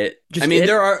 Just it.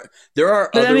 There are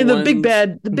but, other the ones.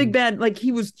 big bad, like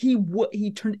he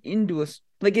turned into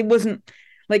it wasn't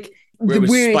like where it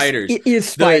was spiders. It is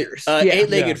spiders.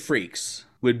 Eight-legged freaks.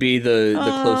 would be the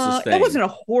closest thing. It wasn't a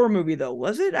horror movie though,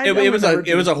 was it?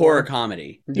 It was a horror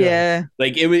comedy. Yeah.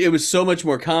 Like it was so much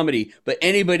more comedy, but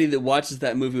anybody that watches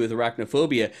that movie with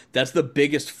arachnophobia, that's the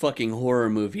biggest fucking horror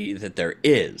movie that there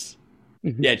is.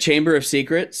 Mm-hmm. Yeah, Chamber of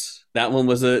Secrets. That one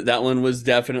was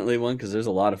definitely one because there's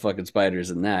a lot of fucking spiders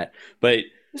in that. But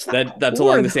that's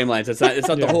along the same lines. It's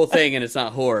not the whole thing, and it's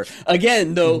not horror.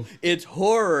 Again, though, it's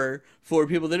horror for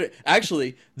people that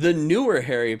actually the newer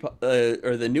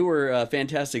or the newer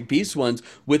Fantastic Beasts ones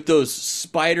with those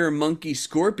spider, monkey,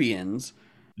 scorpions.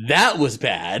 That was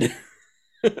bad.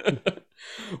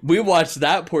 We watched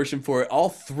that portion for it. All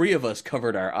three of us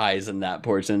covered our eyes in that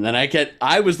portion. And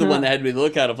I was the one that had me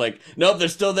look at it like, nope, they're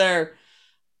still there.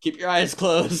 Keep your eyes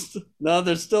closed. No,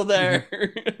 they're still there.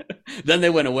 Then they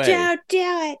went away. Don't do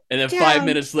it. And then 5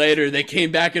 minutes later, they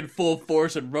came back in full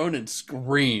force and Ronan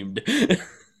screamed.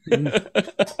 It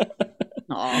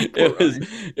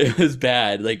was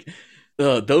bad. Like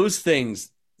those things,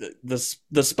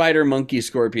 the spider, monkey,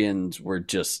 scorpions were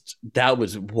just, that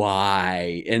was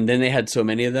why. And then they had so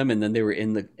many of them, and then they were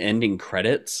in the ending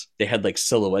credits. They had like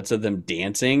silhouettes of them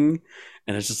dancing,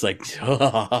 and it's just like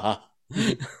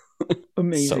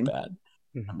amazing. So bad.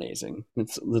 Amazing.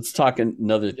 Let's talk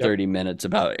another 30 minutes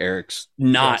about Eric's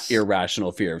not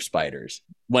irrational fear of spiders.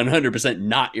 100%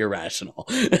 not irrational.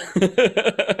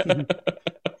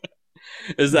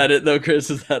 Is that it though,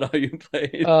 Chris? Is that all you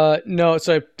played? No,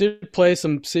 so I did play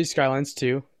some City Skylines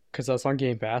 2 because that's on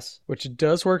Game Pass, which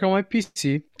does work on my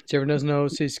PC. If everyone doesn't know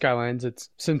City Skylines, it's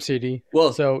SimCity.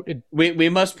 Well, so we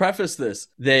must preface this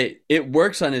that it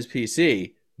works on his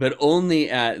PC, but only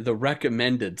at the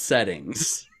recommended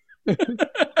settings. Which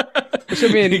I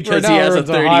mean, because right he has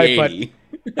a high, but 3080.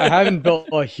 I haven't built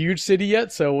a huge city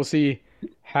yet, so we'll see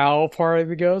how far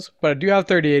it goes. But I do have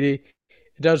 3080. It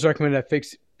does recommend a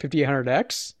fixed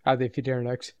 5800X. I have the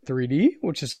 5800X 3D,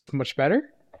 which is much better.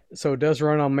 So it does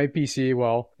run on my PC.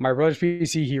 Well, my brother's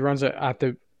PC, he runs it at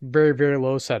the very, very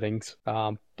low settings.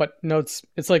 But no,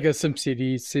 it's like a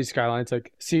SimCity, City Skylines,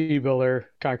 like city builder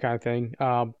kind of thing.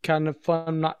 Kind of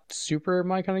fun, not super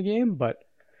my kind of game, but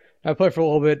I played for a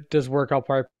little bit. It does work. I'll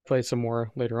probably play some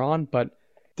more later on. But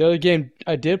the other game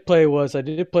I did play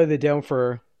the demo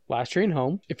for Last Train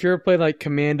Home. If you ever played like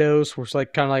Commandos, which is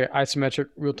like kind of like isometric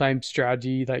real-time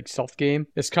strategy, like stealth game,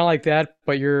 it's kind of like that,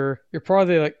 but you're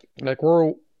probably like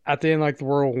we're at the end like the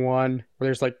World War I, where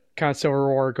there's like kind of civil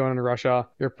war going on in Russia.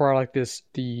 You're part of like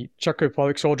the Czech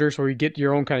Republic soldiers, where you get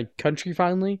your own kind of country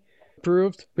finally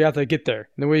approved. We have to get there.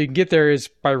 And the way you can get there is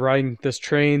by riding this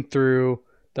train through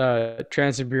the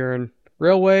Trans-Siberian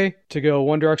Railway to go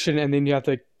one direction, and then you have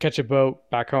to catch a boat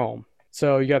back home.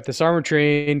 So you got this armored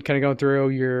train kind of going through.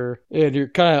 You're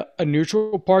kind of a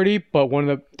neutral party, but one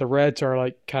of the Reds are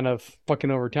like kind of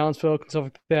fucking over townsfolk and stuff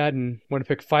like that, and want to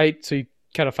pick a fight. So you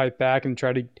kind of fight back and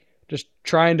trying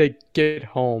to get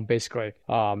home, basically.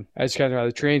 As you kind of ride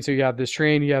the train. So you have this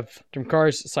train, you have different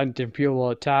cars assigned to different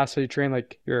people, tasks. So you train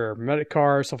like your medic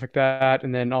car, stuff like that,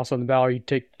 and then also in the battle you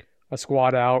take a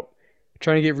squad out,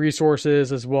 trying to get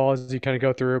resources as well as you kind of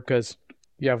go through, because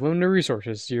you have limited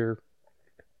resources. You're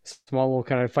small little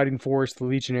kind of fighting force, the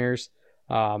Legionnaires.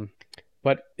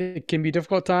 But it can be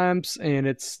difficult times, and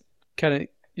it's kind of,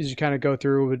 as you kind of go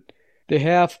through it, they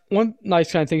have one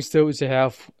nice kind of things though is they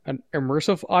have an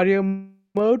immersive audio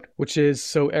mode, which is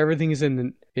so everything is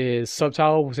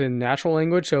subtitled within natural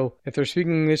language. So if they're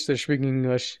speaking English, they're speaking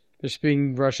English. They're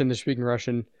speaking Russian, they're speaking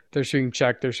Russian. They're speaking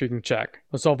Czech, they're speaking Czech.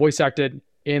 It's all voice acted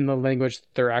in the language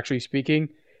they're actually speaking,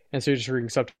 and so you're just reading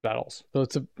subtitles. So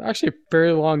it's actually a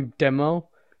very long demo.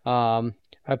 I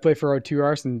played for about 2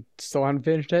 hours and still haven't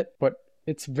finished it, but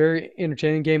it's a very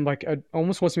entertaining game. Like, it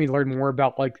almost wants me to learn more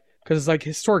about, like, because it's like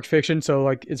historic fiction, so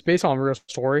like it's based on a real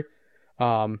story.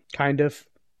 Kind of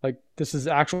like this is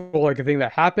actual like a thing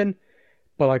that happened,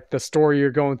 but like the story you're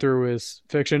going through is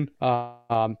fiction.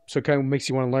 So it kind of makes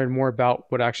you want to learn more about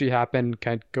what actually happened,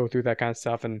 kind of go through that kind of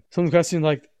stuff. And some of the questions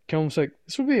like almost like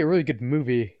this would be a really good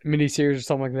movie, miniseries or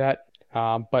something like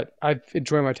that. But I've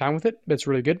enjoyed my time with it. It's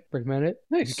really good. Recommend it.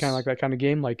 Nice. If you kind of like that kind of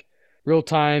game, like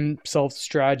real-time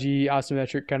self-strategy,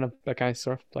 isometric kind of that kind of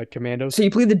stuff, like Commandos. So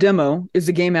you played the demo. Is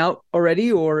the game out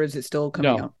already, or is it still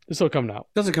coming out? It's still coming out.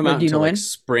 It doesn't come out until like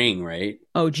spring, right?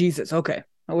 Oh, Jesus. Okay.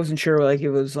 I wasn't sure like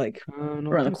it was like around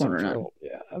the corner or not.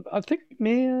 Yeah, I think,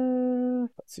 man,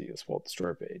 let's see, let's pull up the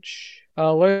store page.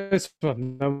 Latest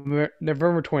November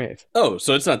 28th. Oh,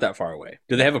 so it's not that far away.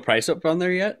 Do they have a price up on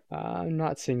there yet? I'm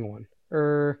not seeing one.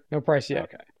 No price yet.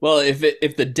 Okay. Well, if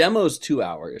the demo's 2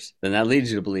 hours, then that leads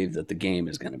you to believe that the game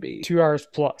is going to be 2 hours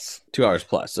plus. 2 hours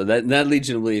plus. So that leads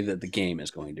you to believe that the game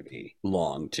is going to be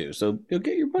long too. So you'll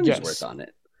get your money's worth on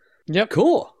it. Yep.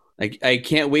 Cool. I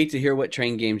can't wait to hear what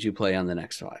train games you play on the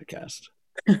next podcast.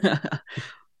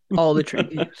 All the train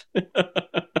games.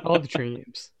 All the train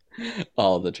games.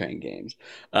 All the train games.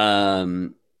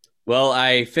 Well,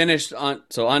 I finished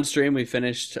on stream. We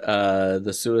finished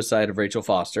the Suicide of Rachel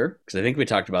Foster, because I think we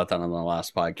talked about that on the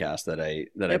last podcast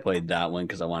that I played that one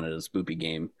because I wanted a spoopy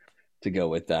game to go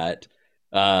with that.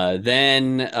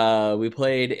 Then we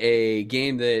played a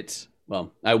game that,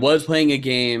 well, I was playing a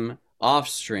game off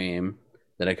stream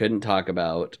that I couldn't talk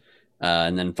about.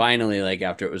 And then finally, like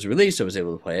after it was released, I was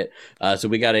able to play it. So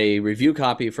we got a review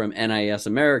copy from NIS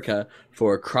America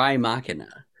for Cry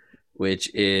Machina,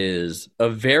 which is a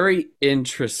very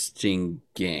interesting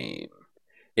game.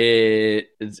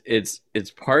 It's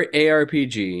part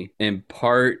ARPG and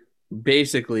part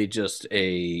basically just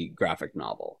a graphic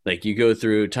novel. Like you go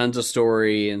through tons of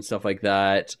story and stuff like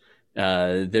that.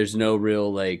 There's no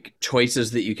real like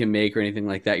choices that you can make or anything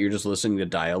like that. You're just listening to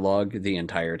dialogue the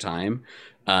entire time.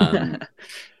 And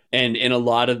in a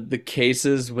lot of the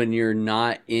cases, when you're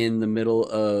not in the middle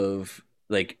of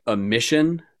like a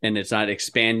mission and it's not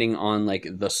expanding on like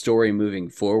the story moving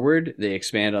forward, they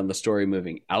expand on the story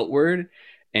moving outward,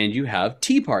 and you have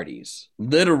tea parties,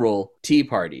 literal tea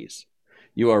parties.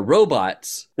 You are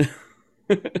robots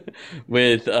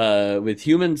with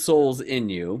human souls in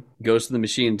you, Ghost of the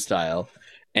Machine style,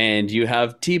 and you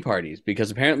have tea parties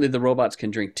because apparently the robots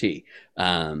can drink tea.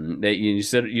 That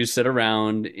you sit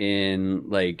around in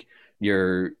like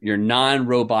your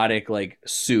non-robotic like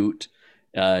suit,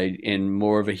 in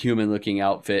more of a human looking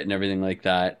outfit and everything like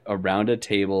that, around a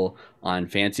table on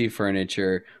fancy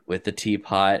furniture with the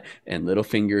teapot and little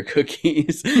finger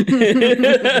cookies.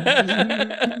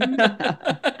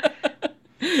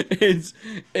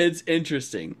 It's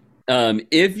interesting.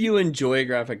 If you enjoy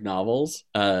graphic novels,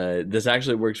 this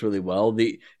actually works really well.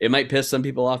 It might piss some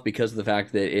people off because of the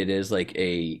fact that it is like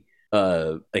an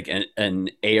ARPG,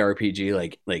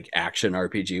 like action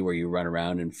RPG where you run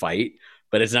around and fight,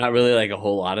 but it's not really like a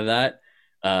whole lot of that.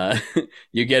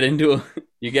 You get into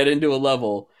a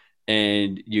level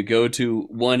and you go to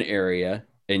one area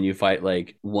and you fight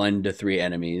like 1 to 3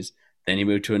 enemies. Then you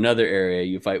move to another area,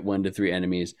 you fight 1 to 3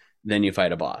 enemies. Then you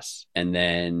fight a boss, and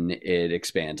then it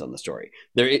expands on the story.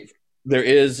 There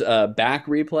is a back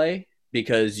replay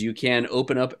because you can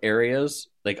open up areas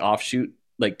like offshoot,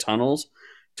 like tunnels,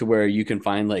 to where you can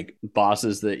find like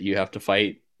bosses that you have to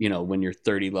fight, when you're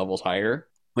 30 levels higher,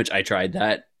 which I tried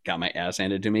that, got my ass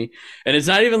handed to me. And it's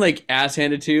not even like ass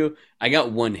handed to you. I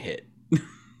got 1 hit.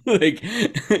 Like,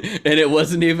 and it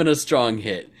wasn't even a strong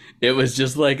hit. It was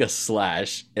just like a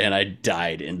slash, and I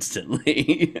died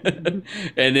instantly.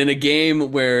 And in a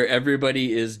game where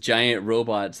everybody is giant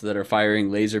robots that are firing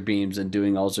laser beams and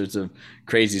doing all sorts of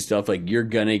crazy stuff, like you're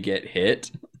gonna get hit.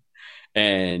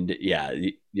 And yeah,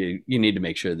 you need to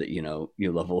make sure that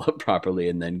you level up properly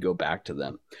and then go back to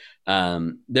them.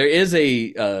 There is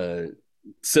a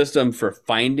system for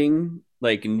finding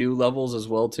like new levels as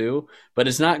well too, but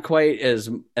it's not quite as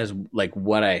like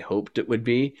what I hoped it would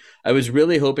be. I was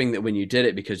really hoping that when you did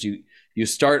it, because you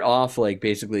start off like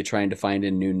basically trying to find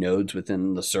in new nodes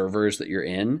within the servers that you're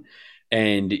in,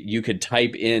 and you could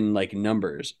type in like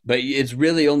numbers, but it's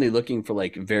really only looking for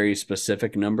like very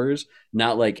specific numbers,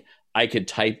 not like I could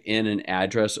type in an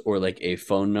address or like a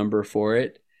phone number for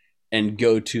it and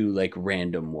go to like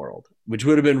random world, which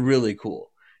would have been really cool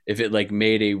if it like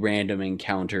made a random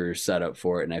encounter setup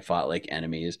for it and I fought like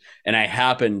enemies. And I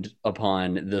happened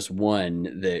upon this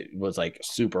one that was like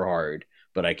super hard,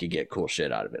 but I could get cool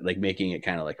shit out of it, like making it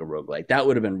kind of like a roguelike. That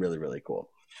would have been really, really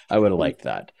cool. I would have liked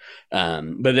that.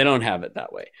 But they don't have it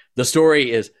that way. The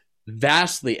story is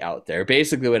vastly out there.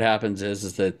 Basically what happens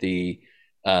is that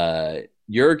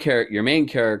your main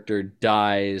character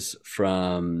dies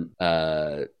from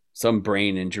some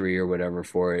brain injury or whatever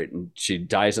for it, and she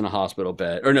dies in a hospital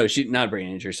bed. Or no, she not brain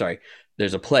injury, sorry.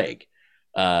 There's a plague.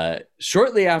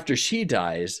 Shortly after she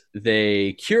dies,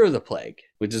 they cure the plague,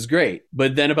 which is great.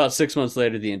 But then about 6 months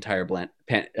later, the entire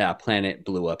planet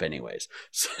blew up anyways.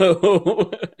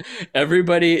 So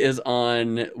everybody is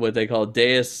on what they call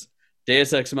Deus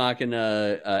Ex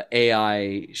Machina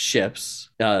AI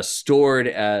ships, stored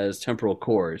as temporal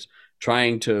cores,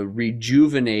 trying to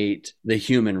rejuvenate the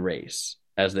human race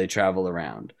as they travel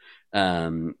around.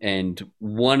 And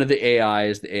one of the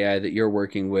AIs, the AI that you're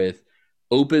working with,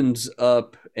 opens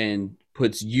up and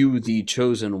puts you, the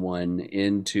chosen one,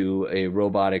 into a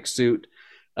robotic suit,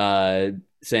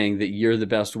 saying that you're the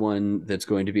best one that's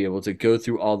going to be able to go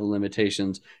through all the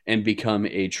limitations and become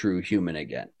a true human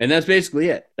again. And that's basically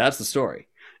it. That's the story.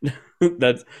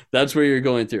 That's where you're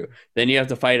going through. Then you have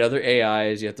to fight other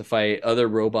AIs. You have to fight other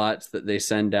robots that they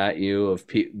send at you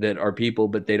that are people,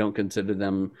 but they don't consider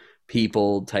them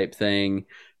people type thing.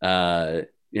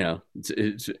 You know,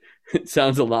 it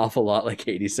sounds an awful lot like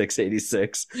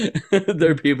 8686.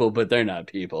 They're people, but they're not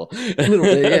people. A little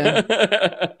bit,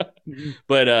 yeah.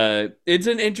 But it's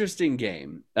an interesting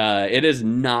game. It is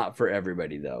not for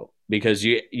everybody though, because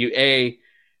you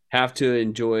have to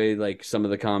enjoy like some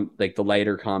of the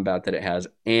lighter combat that it has,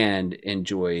 and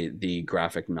enjoy the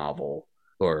graphic novel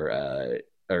or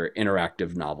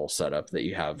interactive novel setup that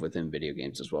you have within video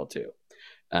games as well too.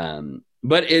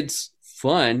 But it's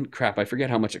fun. Crap, I forget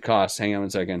how much it costs. Hang on 1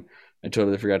 second. I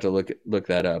totally forgot to look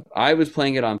that up. I was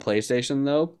playing it on PlayStation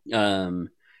though.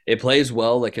 It plays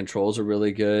well. The controls are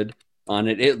really good on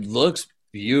it. It looks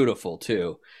beautiful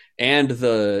too. And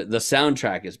the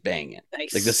soundtrack is banging.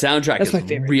 Nice. Like the soundtrack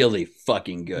That's is really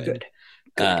fucking good.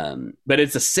 But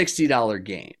it's a $60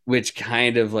 game, which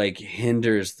kind of like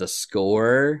hinders the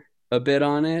score a bit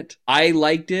on it. I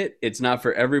liked it. It's not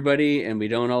for everybody, and we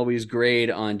don't always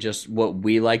grade on just what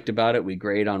we liked about it. We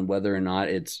grade on whether or not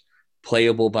it's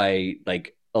playable by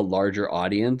like a larger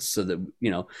audience, so that, you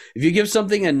know, if you give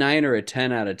something a 9 or a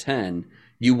 10 out of 10,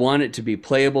 you want it to be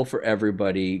playable for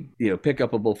everybody, you know, pick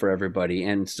upable for everybody,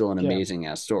 and still an amazing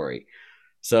ass story.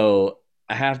 So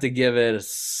I have to give it a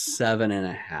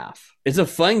 7.5. It's a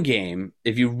fun game.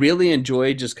 If you really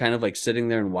enjoy just kind of like sitting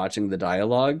there and watching the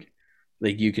dialogue,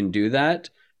 like you can do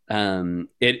that.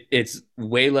 It's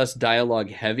way less dialogue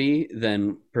heavy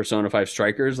than Persona 5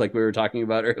 Strikers, like we were talking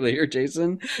about earlier,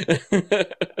 Jason.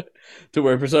 To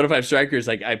where Persona 5 Strikers,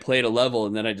 like I played a level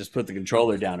and then I just put the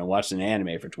controller down and watched an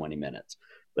anime for 20 minutes.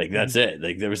 Like that's it.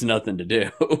 Like there was nothing to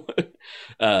do.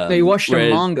 So you watched a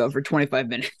manga for 25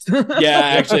 minutes. Yeah,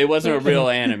 actually, it wasn't a real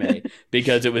anime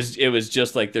because it was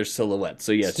just like their silhouettes.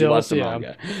 So yes, you watched the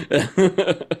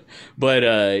manga. But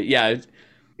yeah,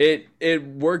 it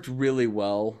worked really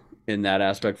well in that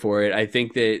aspect for it. I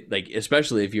think that, like,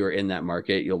 especially if you're in that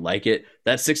market, you'll like it.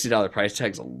 That $60 price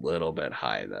tag's a little bit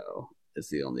high though. It's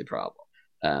the only problem.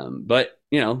 But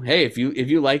you know, hey, if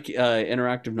you like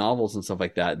interactive novels and stuff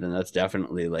like that, then that's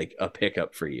definitely like a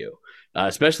pickup for you.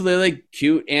 Especially like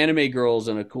cute anime girls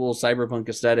and a cool cyberpunk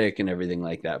aesthetic and everything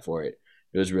like that for it.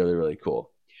 It was really, really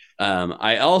cool.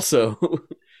 I also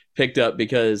picked up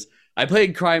because I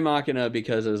played Cry Machina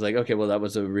because I was like, okay, well, that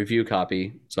was a review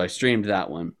copy, so I streamed that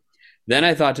one. Then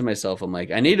I thought to myself, I'm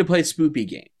like, I need to play spoopy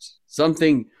games,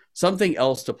 something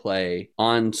else to play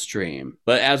on stream.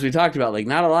 But as we talked about, like,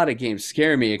 not a lot of games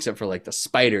scare me except for like the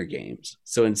spider games.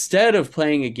 So instead of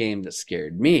playing a game that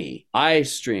scared me, I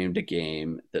streamed a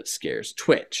game that scares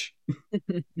Twitch.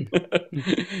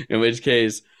 In which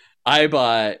case, I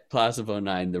bought Class of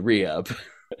 09, the re-up,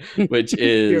 which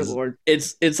is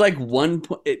it's like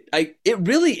it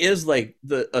really is like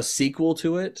a sequel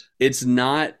to it. It's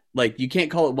not like, you can't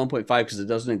call it 1.5 because it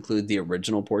doesn't include the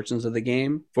original portions of the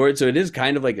game for it. So it is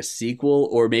kind of like a sequel,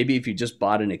 or maybe if you just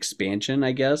bought an expansion,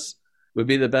 I guess would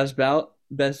be the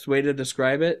best way to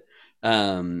describe it.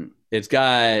 It's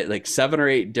got like 7 or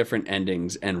 8 different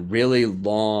endings and really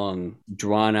long,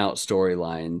 drawn out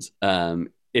storylines.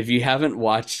 If you haven't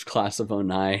watched Class of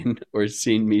 09 or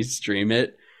seen me stream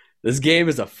it, this game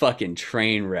is a fucking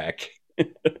train wreck.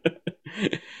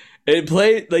 It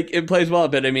plays well,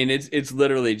 but I mean, it's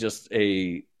literally just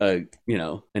a you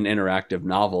know, an interactive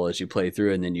novel as you play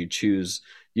through, and then you choose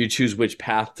which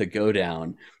path to go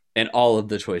down, and all of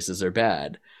the choices are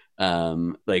bad.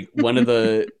 Like one of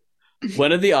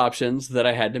the options that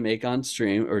I had to make on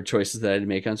stream, or choices that I had to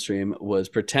make on stream, was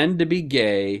pretend to be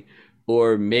gay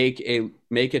or make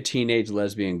a teenage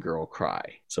lesbian girl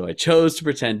cry. So I chose to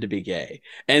pretend to be gay,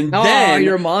 and then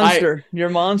you're a monster. You're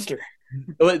a monster.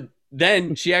 But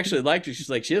then she actually liked her. She's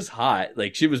like, she is hot.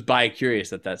 Like, she was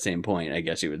bi-curious at that same point, I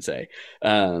guess you would say.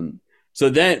 So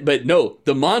then, but no,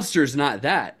 the monster is not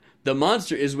that. The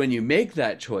monster is when you make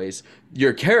that choice,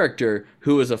 your character,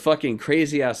 who is a fucking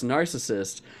crazy ass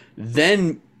narcissist,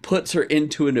 then puts her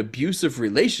into an abusive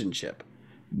relationship.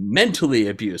 Mentally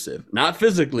abusive, not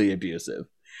physically abusive.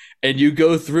 And you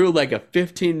go through like a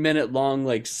 15-minute long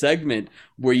like segment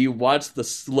where you watch the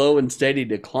slow and steady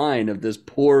decline of this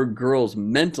poor girl's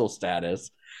mental status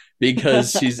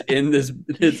because she's in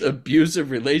this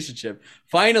abusive relationship,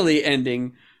 finally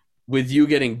ending with you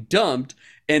getting dumped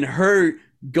and her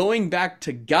going back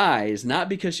to guys, not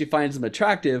because she finds them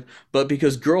attractive, but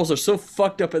because girls are so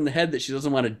fucked up in the head that she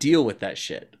doesn't want to deal with that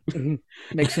shit.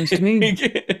 Makes sense to me.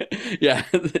 Yeah.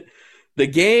 The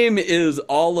game is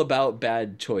all about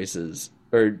bad choices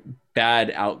or bad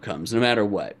outcomes, no matter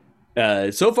what.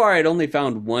 So far, I'd only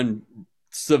found one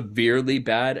severely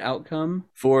bad outcome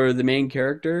for the main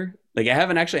character. Like I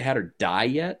haven't actually had her die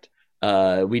yet.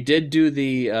 We did do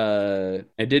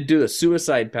I did do a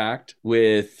suicide pact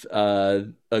with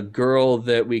a girl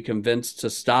that we convinced to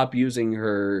stop using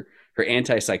her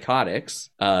antipsychotics,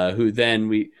 who then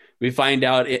we find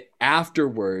out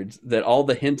afterwards that all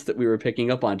the hints that we were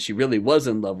picking up on, she really was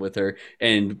in love with her.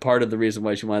 And part of the reason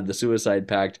why she wanted the suicide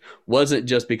pact wasn't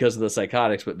just because of the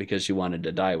psychotics, but because she wanted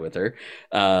to die with her.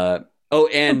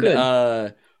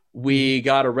 We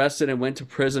got arrested and went to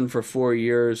prison for 4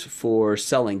 years for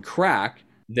selling crack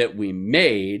that we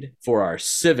made for our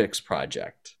civics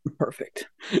project. Perfect.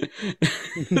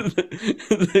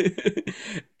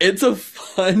 It's a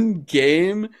fun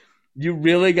game. You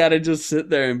really got to just sit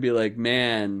there and be like,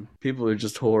 man, people are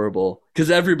just horrible. Because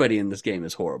everybody in this game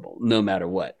is horrible, no matter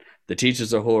what. The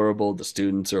teachers are horrible. The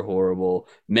students are horrible.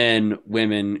 Men,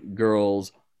 women,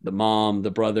 girls, the mom,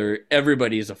 the brother.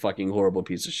 Everybody is a fucking horrible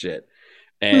piece of shit.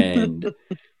 And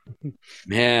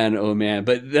man, oh man.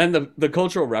 But then the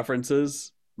cultural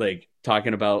references, like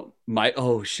talking about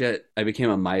oh shit, I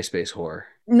became a MySpace whore.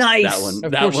 Nice.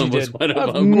 That one was one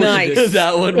of them. Nice.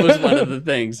 That one was one of the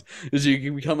things, is you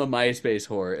can become a MySpace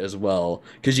whore as well,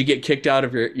 because you get kicked out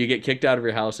of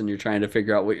your house and you're trying to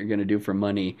figure out what you're going to do for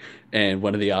money, and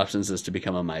one of the options is to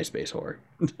become a MySpace whore.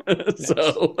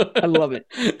 So I love it.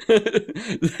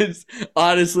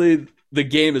 Honestly, the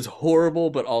game is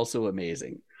horrible but also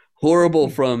amazing. Horrible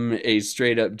from a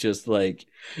straight up just like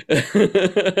end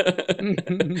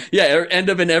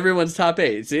up in everyone's top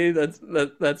 8. See, that's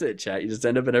it, chat. You just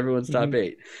end up in everyone's top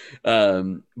 8.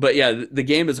 But yeah, the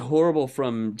game is horrible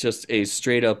from just a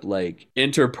straight up like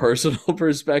interpersonal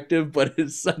perspective, but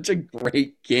it's such a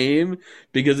great game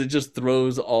because it just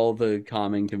throws all the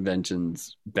common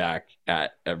conventions back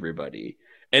at everybody,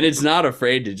 and it's not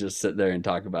afraid to just sit there and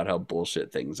talk about how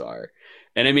bullshit things are.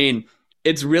 And I mean,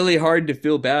 it's really hard to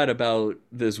feel bad about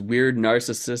this weird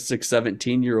narcissistic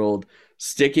 17-year-old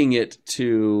sticking it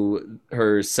to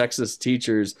her sexist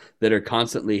teachers that are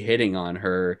constantly hitting on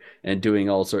her and doing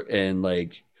and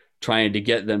like trying to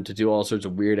get them to do all sorts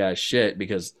of weird ass shit,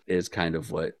 because it's kind of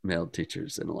what male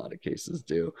teachers in a lot of cases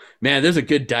do. Man, there's a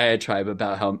good diatribe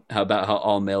about how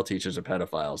all male teachers are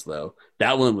pedophiles, though.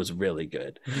 That one was really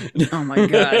good. Oh my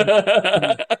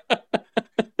god.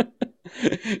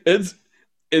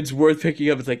 It's worth picking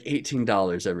up. It's like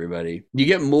 $18, everybody. You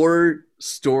get more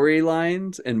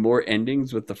storylines and more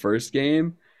endings with the first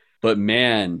game, but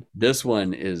man, this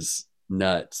one is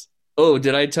nuts. Oh,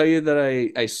 did I tell you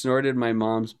that I snorted my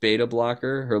mom's beta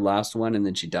blocker, her last one, and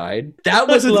then she died? That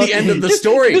wasn't the end of the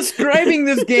story. Describing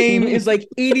this game is like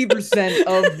 80%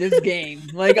 of this game.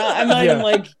 Like, I'm not even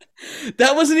like...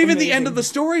 That wasn't even the end of the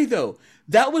story, though.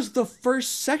 That was the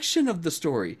first section of the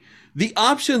story. The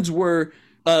options were...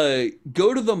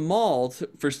 go to the mall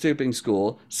for skipping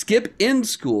school, skip in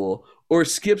school, or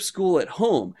skip school at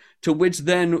home, to which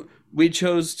then we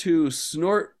chose to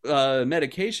snort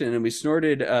medication, and we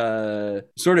snorted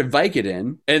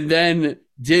Vicodin, and then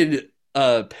did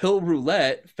pill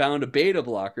roulette, found a beta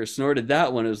blocker, snorted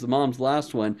that one. It was the mom's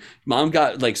last one. Mom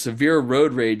got like severe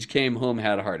road rage, came home,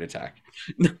 had a heart attack.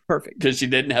 Perfect. Because she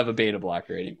didn't have a beta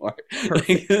blocker anymore.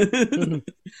 Perfect.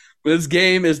 This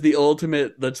game is the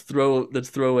ultimate. Let's throw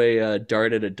a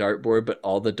dart at a dartboard, but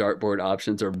all the dartboard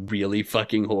options are really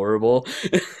fucking horrible.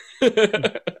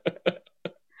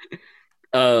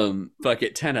 Fuck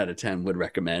it, 10 out of 10 would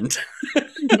recommend.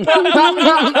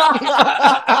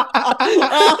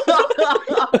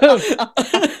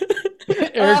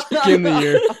 Eric's game of the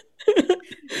year.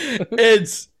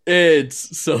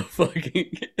 It's so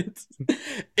fucking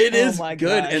it is good.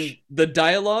 Gosh. And the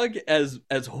dialogue, as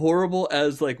horrible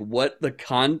as like what the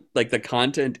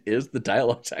content is, the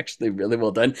dialogue's actually really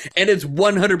well done, and it's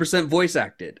 100% voice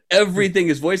acted. Everything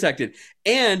is voice acted,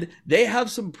 and they have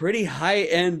some pretty high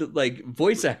end like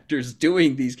voice actors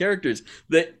doing these characters,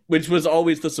 which was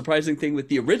always the surprising thing with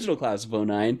the original Class of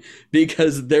 09,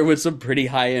 because there was some pretty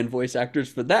high end voice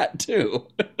actors for that too.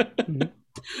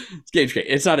 This game's great.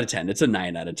 It's not a 10. It's a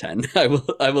 9 out of 10. I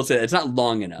will say that. It's not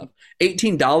long enough.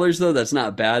 $18 though, that's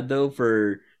not bad though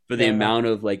for the amount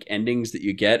of like endings that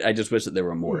you get. I just wish that there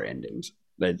were more endings.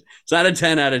 But it's not a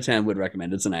 10 out of 10 would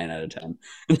recommend. It's a 9 out of 10.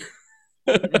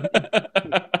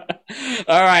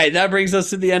 All right, that brings us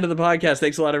to the end of the podcast.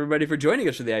 Thanks a lot, everybody, for joining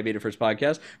us for the IBIF First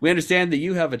podcast. We understand that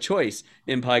you have a choice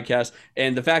in podcasts,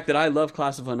 and the fact that I love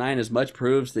Class of '09 as much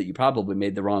proves that you probably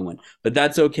made the wrong one. But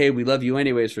that's okay. We love you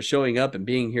anyways for showing up and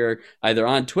being here either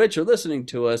on Twitch or listening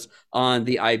to us on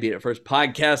the IBIF First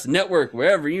podcast network,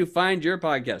 wherever you find your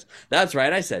podcast. That's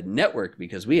right, I said network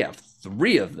because we have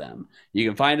 3 of them. You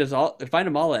can find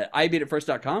them all at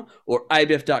ibitfirst.com or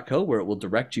ibif.co, where it will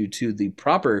direct you to the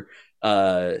proper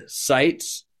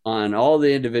sites on all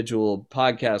the individual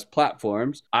podcast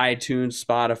platforms: iTunes,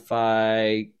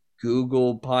 Spotify,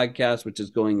 Google Podcasts, which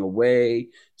is going away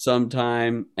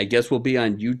sometime. I guess we'll be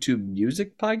on YouTube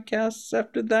Music Podcasts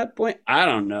after that point. I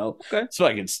don't know. Okay. It's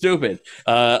fucking stupid.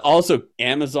 Also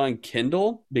Amazon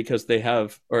Kindle, because they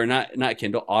have, or not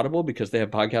Kindle, Audible, because they have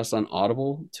podcasts on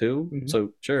Audible too. Mm-hmm.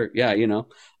 So sure, yeah,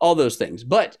 all those things.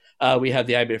 But we have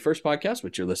the IBIF First podcast,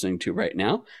 which you're listening to right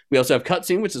now. We also have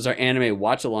Cutscene, which is our anime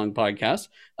watch-along podcast.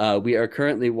 We are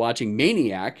currently watching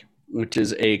Maniac, which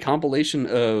is a compilation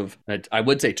of, I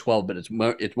would say 12, but it's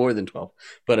more than 12,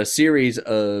 but a series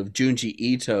of Junji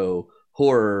Ito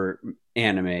horror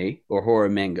anime or horror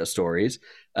manga stories.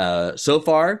 So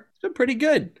far, it's been pretty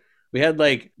good. We had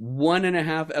like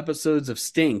 1.5 episodes of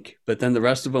stink, but then the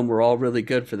rest of them were all really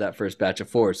good for that first batch of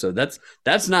 4. So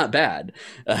that's not bad.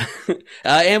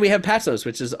 And we have Pasos,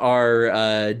 which is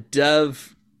our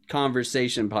dev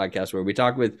conversation podcast, where we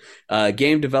talk with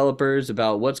game developers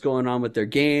about what's going on with their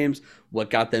games, what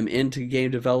got them into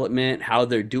game development, how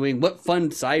they're doing, what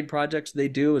fun side projects they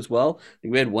do as well.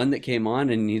 We had one that came on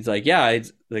and he's like, yeah,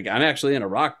 it's like, I'm actually in a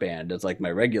rock band. It's like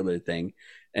my regular thing.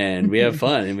 And we have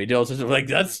fun and we do all sorts of, like,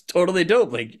 that's totally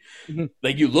dope. Like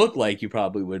you look like you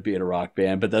probably would be in a rock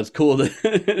band, but that's cool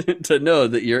to know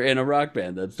that you're in a rock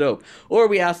band. That's dope. Or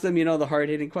we ask them, the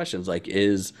hard-hitting questions, like,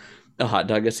 is a hot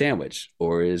dog a sandwich,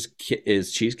 or is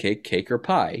cheesecake cake or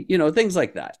pie? Things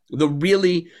like that. The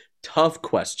really tough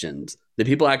questions that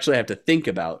people actually have to think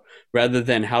about, rather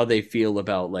than how they feel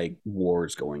about like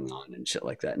wars going on and shit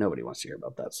like that. Nobody wants to hear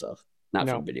about that stuff. Not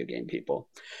from video game people.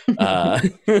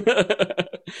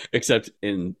 Except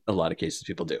in a lot of cases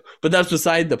people do. But that's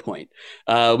beside the point.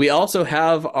 We also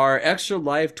have our Extra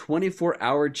Life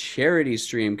 24-hour charity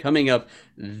stream coming up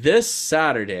this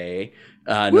Saturday,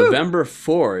 November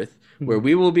 4th, where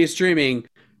we will be streaming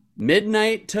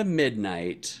midnight to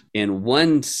midnight in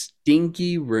one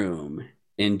stinky room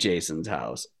in Jason's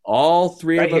house. All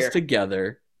 3 of us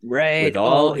together. Right.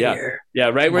 Here. Yeah,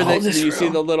 right where you see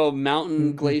the little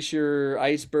mountain glacier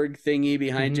iceberg thingy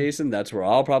behind Jason. That's where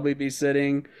I'll probably be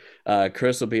sitting.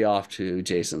 Chris will be off to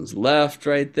Jason's left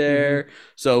right there.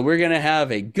 So we're going to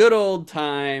have a good old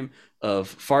time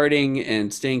of farting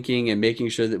and stinking and making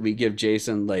sure that we give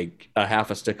Jason like a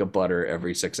half a stick of butter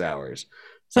every 6 hours.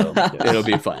 So it'll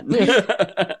be fun.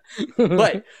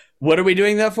 But what are we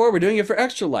doing that for? We're doing it for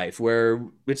Extra Life,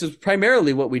 which is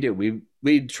primarily what we do.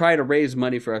 We try to raise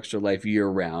money for Extra Life year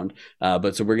round.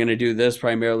 But so we're going to do this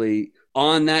primarily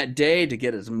on that day to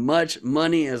get as much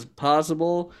money as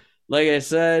possible. Like I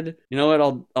said, you know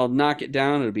what? I'll knock it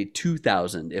down. It'll be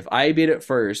 $2,000. If I Beat It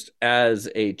First as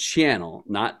a channel,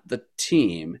 not the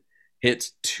team,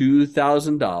 hits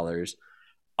 $2,000,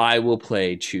 I will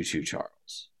play Choo Choo Charles.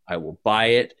 I will buy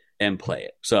it and play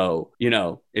it. So,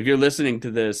 if you're listening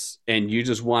to this and you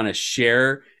just want to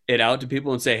share it out to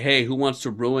people and say, hey, who wants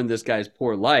to ruin this guy's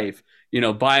poor life?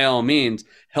 By all means,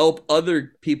 help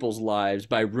other people's lives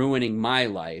by ruining my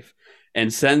life,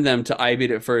 and send them to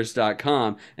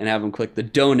ibeatitfirst.com and have them click the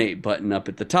donate button up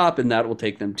at the top, and that will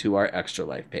take them to our Extra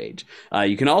Life page.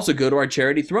 You can also go to our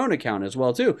Charity Throne account as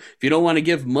well, too. If you don't want to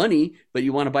give money, but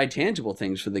you want to buy tangible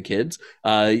things for the kids,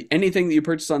 anything that you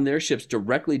purchase on there ships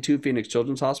directly to Phoenix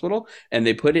Children's Hospital, and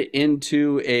they put it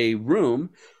into a room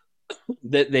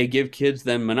that they give kids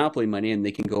then Monopoly money, and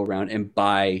they can go around and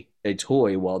buy a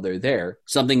toy while they're there,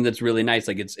 something that's really nice,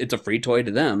 like it's a free toy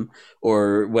to them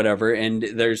or whatever. And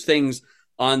there's things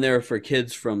on there for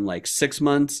kids from like 6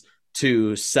 months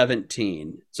to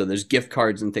 17, so there's gift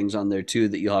cards and things on there too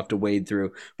that you'll have to wade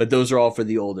through, but those are all for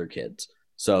the older kids.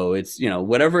 So it's,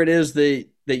 whatever it is that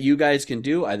you guys can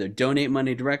do, either donate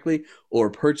money directly or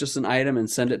purchase an item and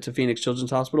send it to Phoenix Children's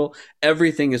Hospital.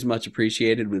 Everything is much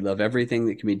appreciated. We love everything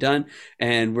that can be done.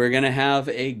 And we're going to have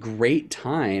a great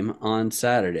time on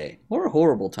Saturday, or a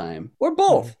horrible time, or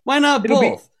both. Why not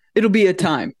both? It'll be a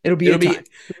time. It'll be a time.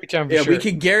 We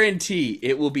can guarantee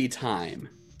it will be time.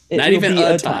 Not even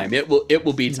a time. It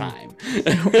will be time.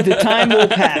 The time will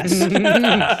pass.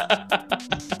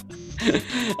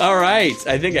 All right.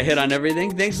 I think I hit on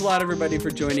everything. Thanks a lot, everybody, for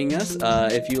joining us.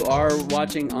 If you are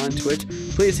watching on Twitch,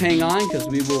 please hang on because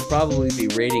we will probably be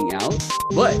rating out.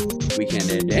 But we can't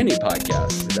end any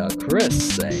podcast without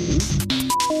Chris saying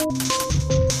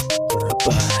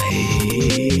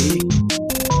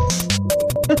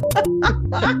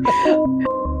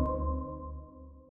bye.